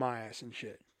care of my ass and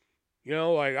shit.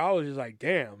 I was just like,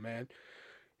 damn, man.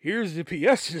 here's the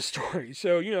PS to the story.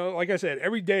 So, like I said,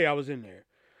 every day I was in there.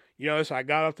 So I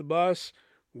got off the bus,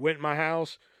 went in my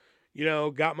house,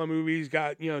 got my movies,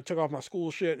 took off my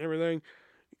school shit and everything,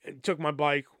 and took my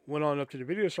bike, went on up to the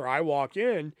video store. I walk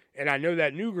in, and I know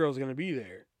that new girl's going to be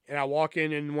there. And I walk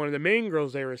in, and one of the main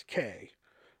girls there is Kay.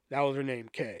 That was her name,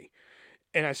 Kay.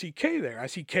 And I see Kay there. I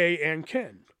see Kay and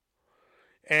Ken.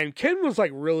 And Ken was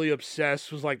like really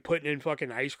obsessed, was like putting in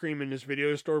fucking ice cream in this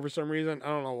video store for some reason. I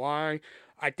don't know why.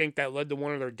 I think that led to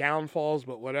one of their downfalls,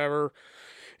 but whatever.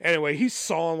 Anyway, he's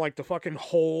sawing like the fucking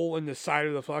hole in the side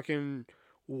of the fucking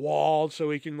wall so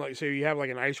he can like, so you have like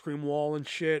an ice cream wall and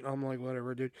shit. I'm like,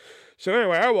 whatever, dude. So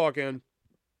anyway, I walk in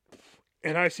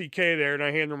and I see Kay there and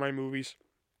I hand her my movies.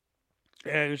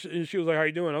 And she was like, how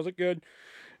you doing? I was like, good.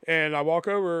 And I walk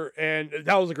over and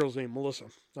that was the girl's name, Melissa.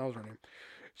 That was her name.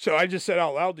 So I just said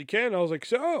out loud to Ken, I was like,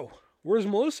 so, where's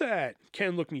Melissa at?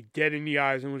 Ken looked me dead in the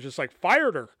eyes and was just like,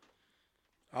 fired her.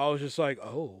 I was just like,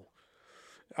 oh.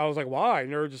 I was like, why?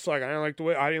 And they were just like, I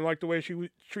didn't like the way she was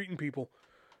treating people.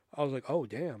 I was like, oh,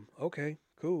 damn. Okay,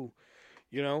 cool.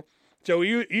 So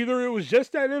either it was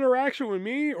just that interaction with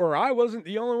me or I wasn't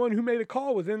the only one who made a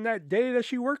call within that day that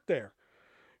she worked there.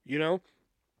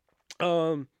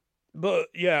 But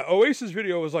yeah, Oasis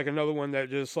Video was like another one that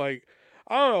just like,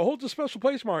 I don't know, holds a special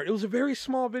place, Mark. It was a very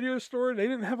small video store. They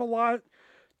didn't have a lot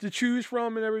to choose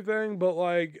from and everything. But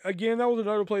like, again, that was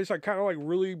another place I kind of like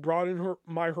really broadened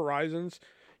my horizons.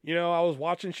 I was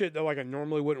watching shit that like I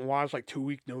normally wouldn't watch, like 2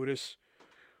 Week Notice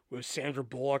with Sandra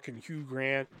Bullock and Hugh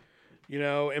Grant,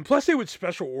 and plus they would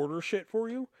special order shit for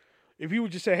you. If you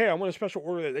would just say, hey, I want a special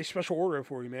order that, they special order it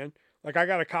for you, man. Like I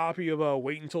got a copy of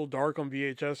Wait Until Dark on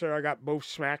VHS there. I got both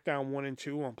SmackDown 1 and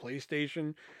 2 on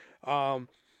PlayStation.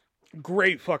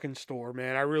 Great fucking store,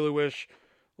 man. I really wish,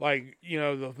 like,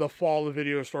 the fall of the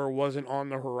video store wasn't on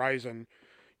the horizon,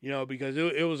 because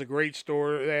it was a great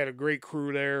store. They had a great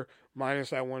crew there, minus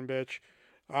that one bitch.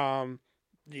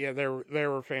 Yeah, they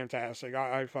were fantastic.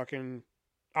 I fucking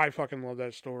love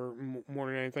that store more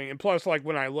than anything. And plus, like,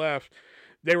 when I left,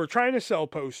 they were trying to sell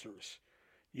posters.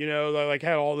 They like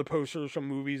had all the posters from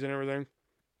movies and everything.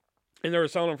 And they were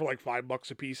selling them for like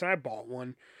 $5 a piece. And I bought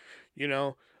one,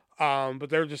 but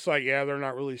they're just like, yeah, they're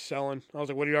not really selling. I was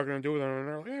like, what are y'all going to do with them? And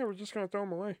they're like, yeah, we're just going to throw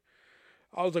them away.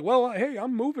 I was like, well, hey,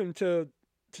 I'm moving to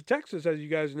Texas, as you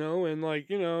guys know. And like,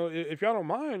 if y'all don't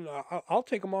mind, I'll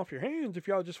take them off your hands if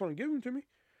y'all just want to give them to me.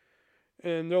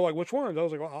 And they're like, which ones? I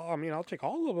was like, well, I mean, I'll take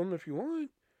all of them if you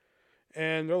want.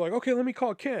 And they're like, okay, let me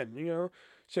call Ken,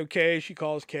 So Kay, she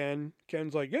calls Ken.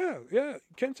 Ken's like, yeah.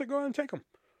 Ken said, go ahead and take them.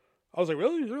 I was like,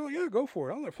 really? They're like, yeah, go for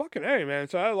it. I was like, fucking hey, man.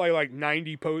 So I had like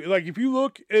 90 posters. Like, if you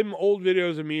look in old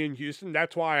videos of me in Houston,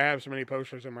 that's why I have so many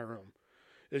posters in my room.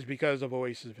 Is because of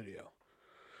Oasis Video.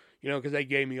 Because they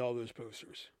gave me all those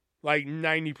posters. Like,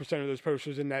 90% of those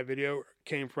posters in that video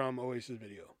came from Oasis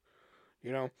Video.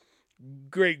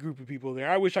 Great group of people there.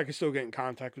 I wish I could still get in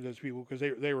contact with those people because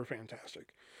they were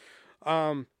fantastic.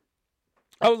 I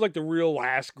was like the real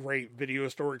last great video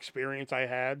store experience I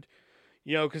had.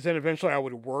 Because then eventually I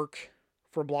would work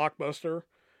for Blockbuster,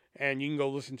 and you can go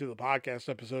listen to the podcast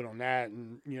episode on that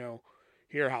and,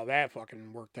 hear how that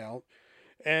fucking worked out.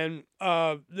 And,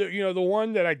 the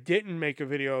one that I didn't make a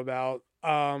video about,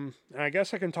 and I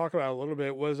guess I can talk about it a little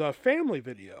bit, was a Family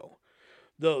Video.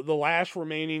 The last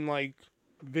remaining, like,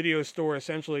 video store,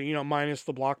 essentially, minus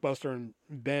the Blockbuster in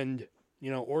Bend,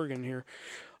 Oregon here.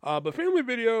 But Family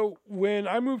Video, when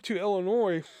I moved to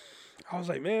Illinois, I was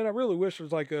like, man, I really wish there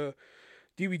was like a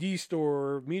DVD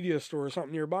store or media store or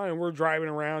something nearby. And we're driving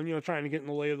around, trying to get in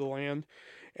the lay of the land.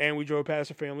 And we drove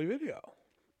past a Family Video.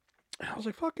 And I was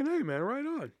like, fucking hey, man, right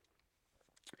on.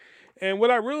 And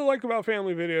what I really like about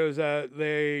Family Video is that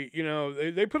they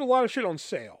put a lot of shit on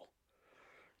sale.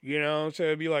 So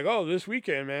it'd be like, oh, this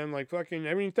weekend, man, like fucking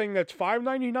everything that's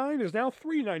 $5.99 is now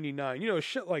 $3.99.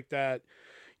 Shit like that.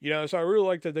 So I really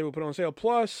like that they would put on sale.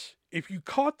 Plus, if you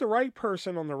caught the right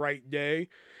person on the right day,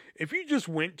 if you just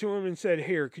went to him and said,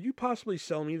 here, could you possibly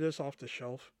sell me this off the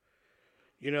shelf?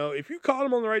 If you caught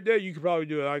him on the right day, you could probably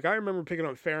do it. Like, I remember picking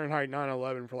up Fahrenheit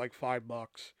 9/11 for like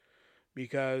 $5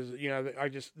 because,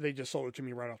 they just sold it to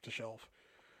me right off the shelf,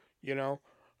 and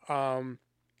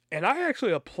I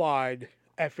actually applied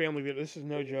at Family Video. This is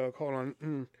no joke. Hold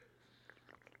on.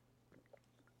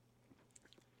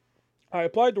 I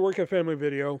applied to work at Family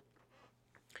Video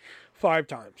 5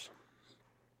 times.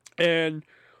 And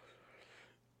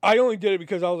I only did it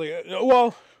because I was like,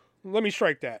 well, let me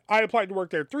strike that. I applied to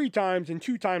work there 3 times, and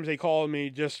 2 times they called me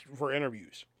just for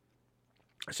interviews.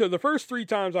 So the first 3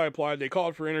 times I applied, they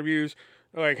called for interviews.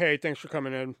 They're like, hey, thanks for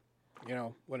coming in.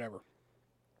 Whatever.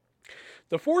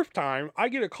 The fourth time, I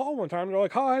get a call one time. They're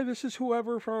like, "Hi, this is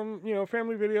whoever from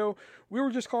Family Video. We were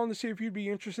just calling to see if you'd be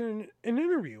interested in an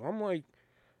interview." I'm like,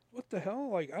 "What the hell?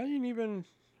 Like, I didn't even."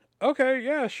 Okay,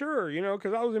 yeah, sure.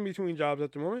 Because I was in between jobs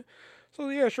at the moment. So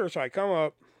yeah, sure. So I come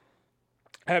up,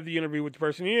 have the interview with the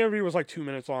person. The interview was like 2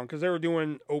 minutes long because they were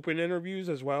doing open interviews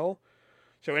as well.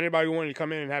 So anybody who wanted to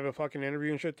come in and have a fucking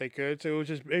interview and shit, they could. So it was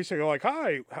just basically like,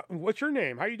 "Hi, what's your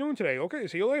name? How you doing today? Okay,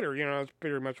 see you later." That's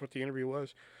pretty much what the interview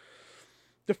was.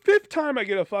 The fifth time I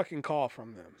get a fucking call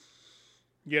from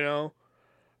them,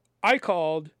 I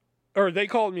called, or they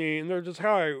called me, and they're just,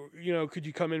 "Hi, could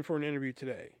you come in for an interview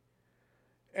today?"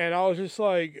 And I was just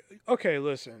like, "Okay,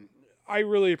 listen, I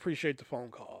really appreciate the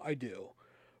phone call. I do.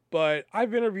 But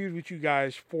I've interviewed with you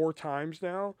guys 4 times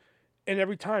now, and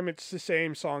every time it's the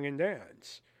same song and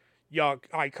dance.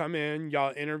 I come in,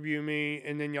 y'all interview me,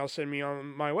 and then y'all send me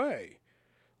on my way.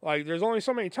 Like, there's only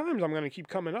so many times I'm going to keep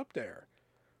coming up there,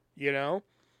 you know?"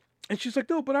 And she's like,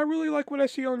 "No, but I really like what I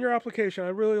see on your application. I'd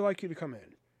really like you to come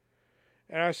in."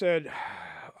 And I said,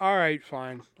 "All right,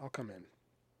 fine. I'll come in."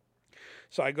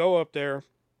 So I go up there,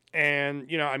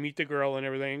 and, I meet the girl and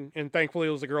everything. And thankfully,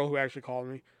 it was the girl who actually called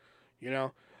me, you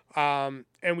know?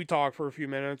 And we talked for a few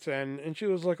minutes, and she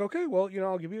was like, "Okay, well,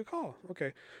 I'll give you a call."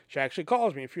 Okay. She actually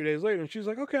calls me a few days later, and she's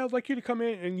like, "Okay, I'd like you to come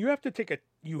in, and you have to take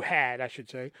you had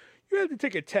to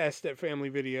take a test at Family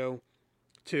Video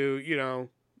to,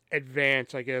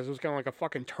 advance, I guess. It was kind of like a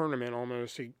fucking tournament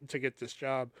almost to get this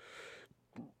job.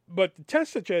 But the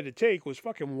test that you had to take was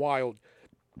fucking wild.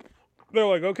 They're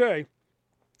like, "Okay,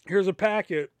 here's a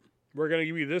packet. We're going to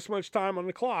give you this much time on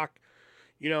the clock.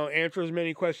 Answer as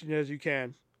many questions as you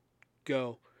can.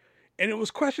 Go." And it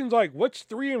was questions like, "What's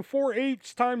 3 and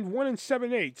 4/8 times 1 and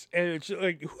 7/8?" And it's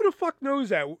like, who the fuck knows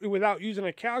that without using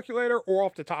a calculator or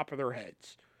off the top of their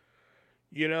heads?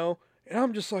 And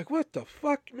I'm just like, what the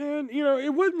fuck, man?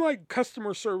 It wasn't like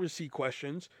customer service-y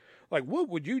questions. Like, what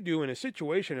would you do in a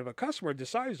situation if a customer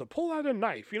decides to pull out a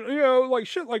knife? Like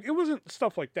shit. Like, it wasn't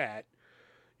stuff like that.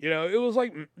 It was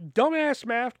like dumbass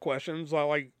math questions.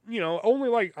 Like, only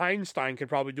like Einstein could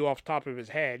probably do off the top of his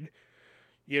head.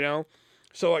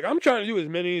 So like, I'm trying to do as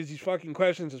many of these fucking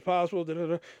questions as possible.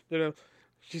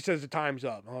 She says the time's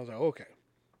up. I was like, okay.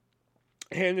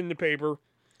 Hand in the paper.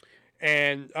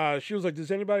 And she was like, "Does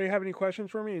anybody have any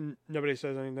questions for me?" And nobody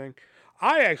says anything.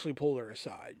 I actually pulled her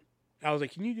aside. I was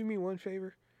like, "Can you do me one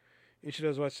favor?" And she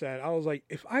does, "What's that?" I was like,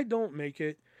 "If I don't make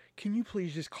it, can you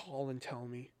please just call and tell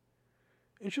me?"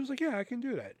 And she was like, "Yeah, I can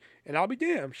do that." And I'll be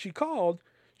damned. She called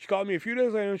me a few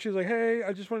days later, and she was like, "Hey,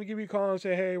 I just want to give you a call and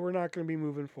say, hey, we're not going to be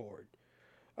moving forward."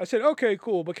 I said, "Okay,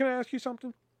 cool, but can I ask you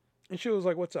something?" And she was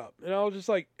like, "What's up?" And I was just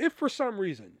like, if for some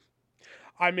reason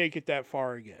I make it that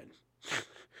far again,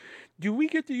 do we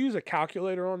get to use a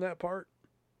calculator on that part?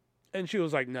 And she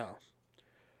was like, "No."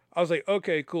 I was like,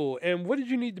 "Okay, cool. And what did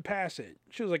you need to pass it?"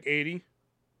 She was like, 80.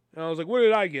 And I was like, "What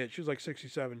did I get?" She was like,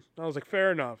 67. I was like,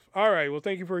 "Fair enough. All right, well,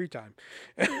 thank you for your time."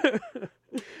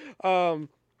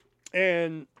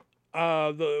 And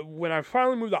when I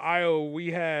finally moved to Iowa,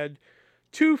 we had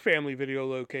 2 Family Video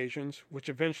locations, which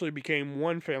eventually became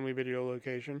 1 Family Video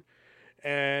location.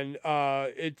 And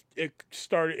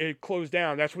it closed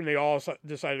down. That's when they all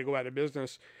decided to go out of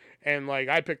business. And like,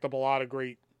 I picked up a lot of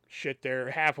great shit there,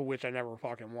 half of which I never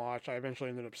fucking watched. I eventually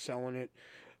ended up selling it.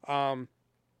 But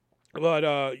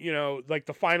like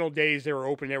the final days they were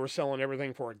open, they were selling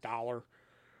everything for $1.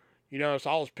 So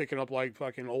I was picking up like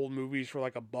fucking old movies for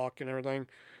like $1 and everything.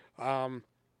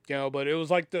 But it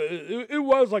was like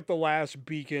the last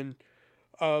beacon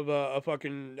of a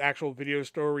fucking actual video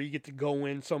store where you get to go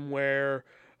in somewhere,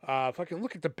 fucking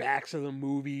look at the backs of the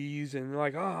movies and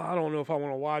like, "Oh, I don't know if I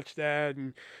want to watch that,"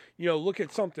 and look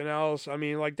at something else. I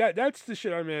mean, like that's the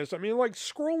shit I miss. I mean, like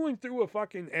scrolling through a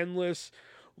fucking endless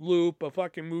loop of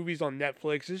fucking movies on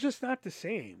Netflix is just not the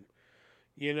same.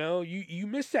 You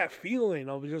miss that feeling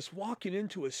of just walking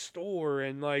into a store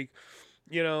and like,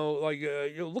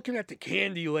 looking at the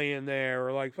candy laying there,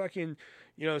 or like fucking,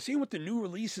 seeing what the new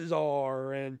releases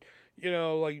are, and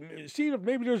like seeing if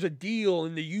maybe there's a deal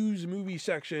in the used movie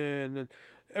section and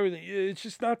everything. It's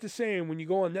just not the same when you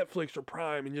go on Netflix or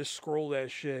Prime and just scroll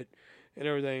that shit and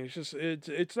everything.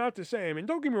 It's not the same. And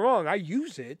don't get me wrong, I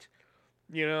use it.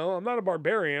 I'm not a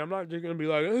barbarian. I'm not just gonna be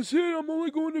like, "That's it, I'm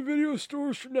only going to video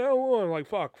stores from now on." Like,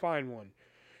 fuck, find one.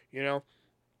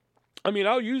 I mean,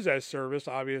 I'll use that service,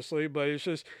 obviously, but it's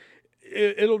just,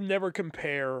 it'll never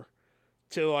compare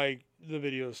to, like, the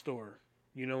video store.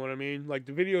 You know what I mean? Like,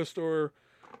 the video store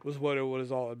was what it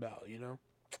was all about,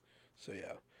 So,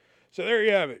 yeah. So, there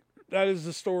you have it. That is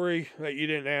the story that you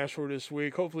didn't ask for this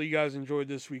week. Hopefully, you guys enjoyed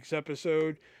this week's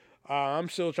episode. I'm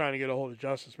still trying to get a hold of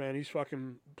Justice, man. He's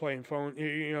fucking playing phone.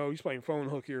 He's playing phone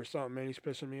hooky or something, man. He's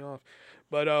pissing me off.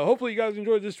 But hopefully you guys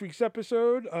enjoyed this week's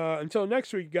episode. Until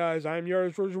next week, guys, I'm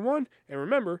yours, version 1. And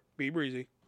remember, be breezy.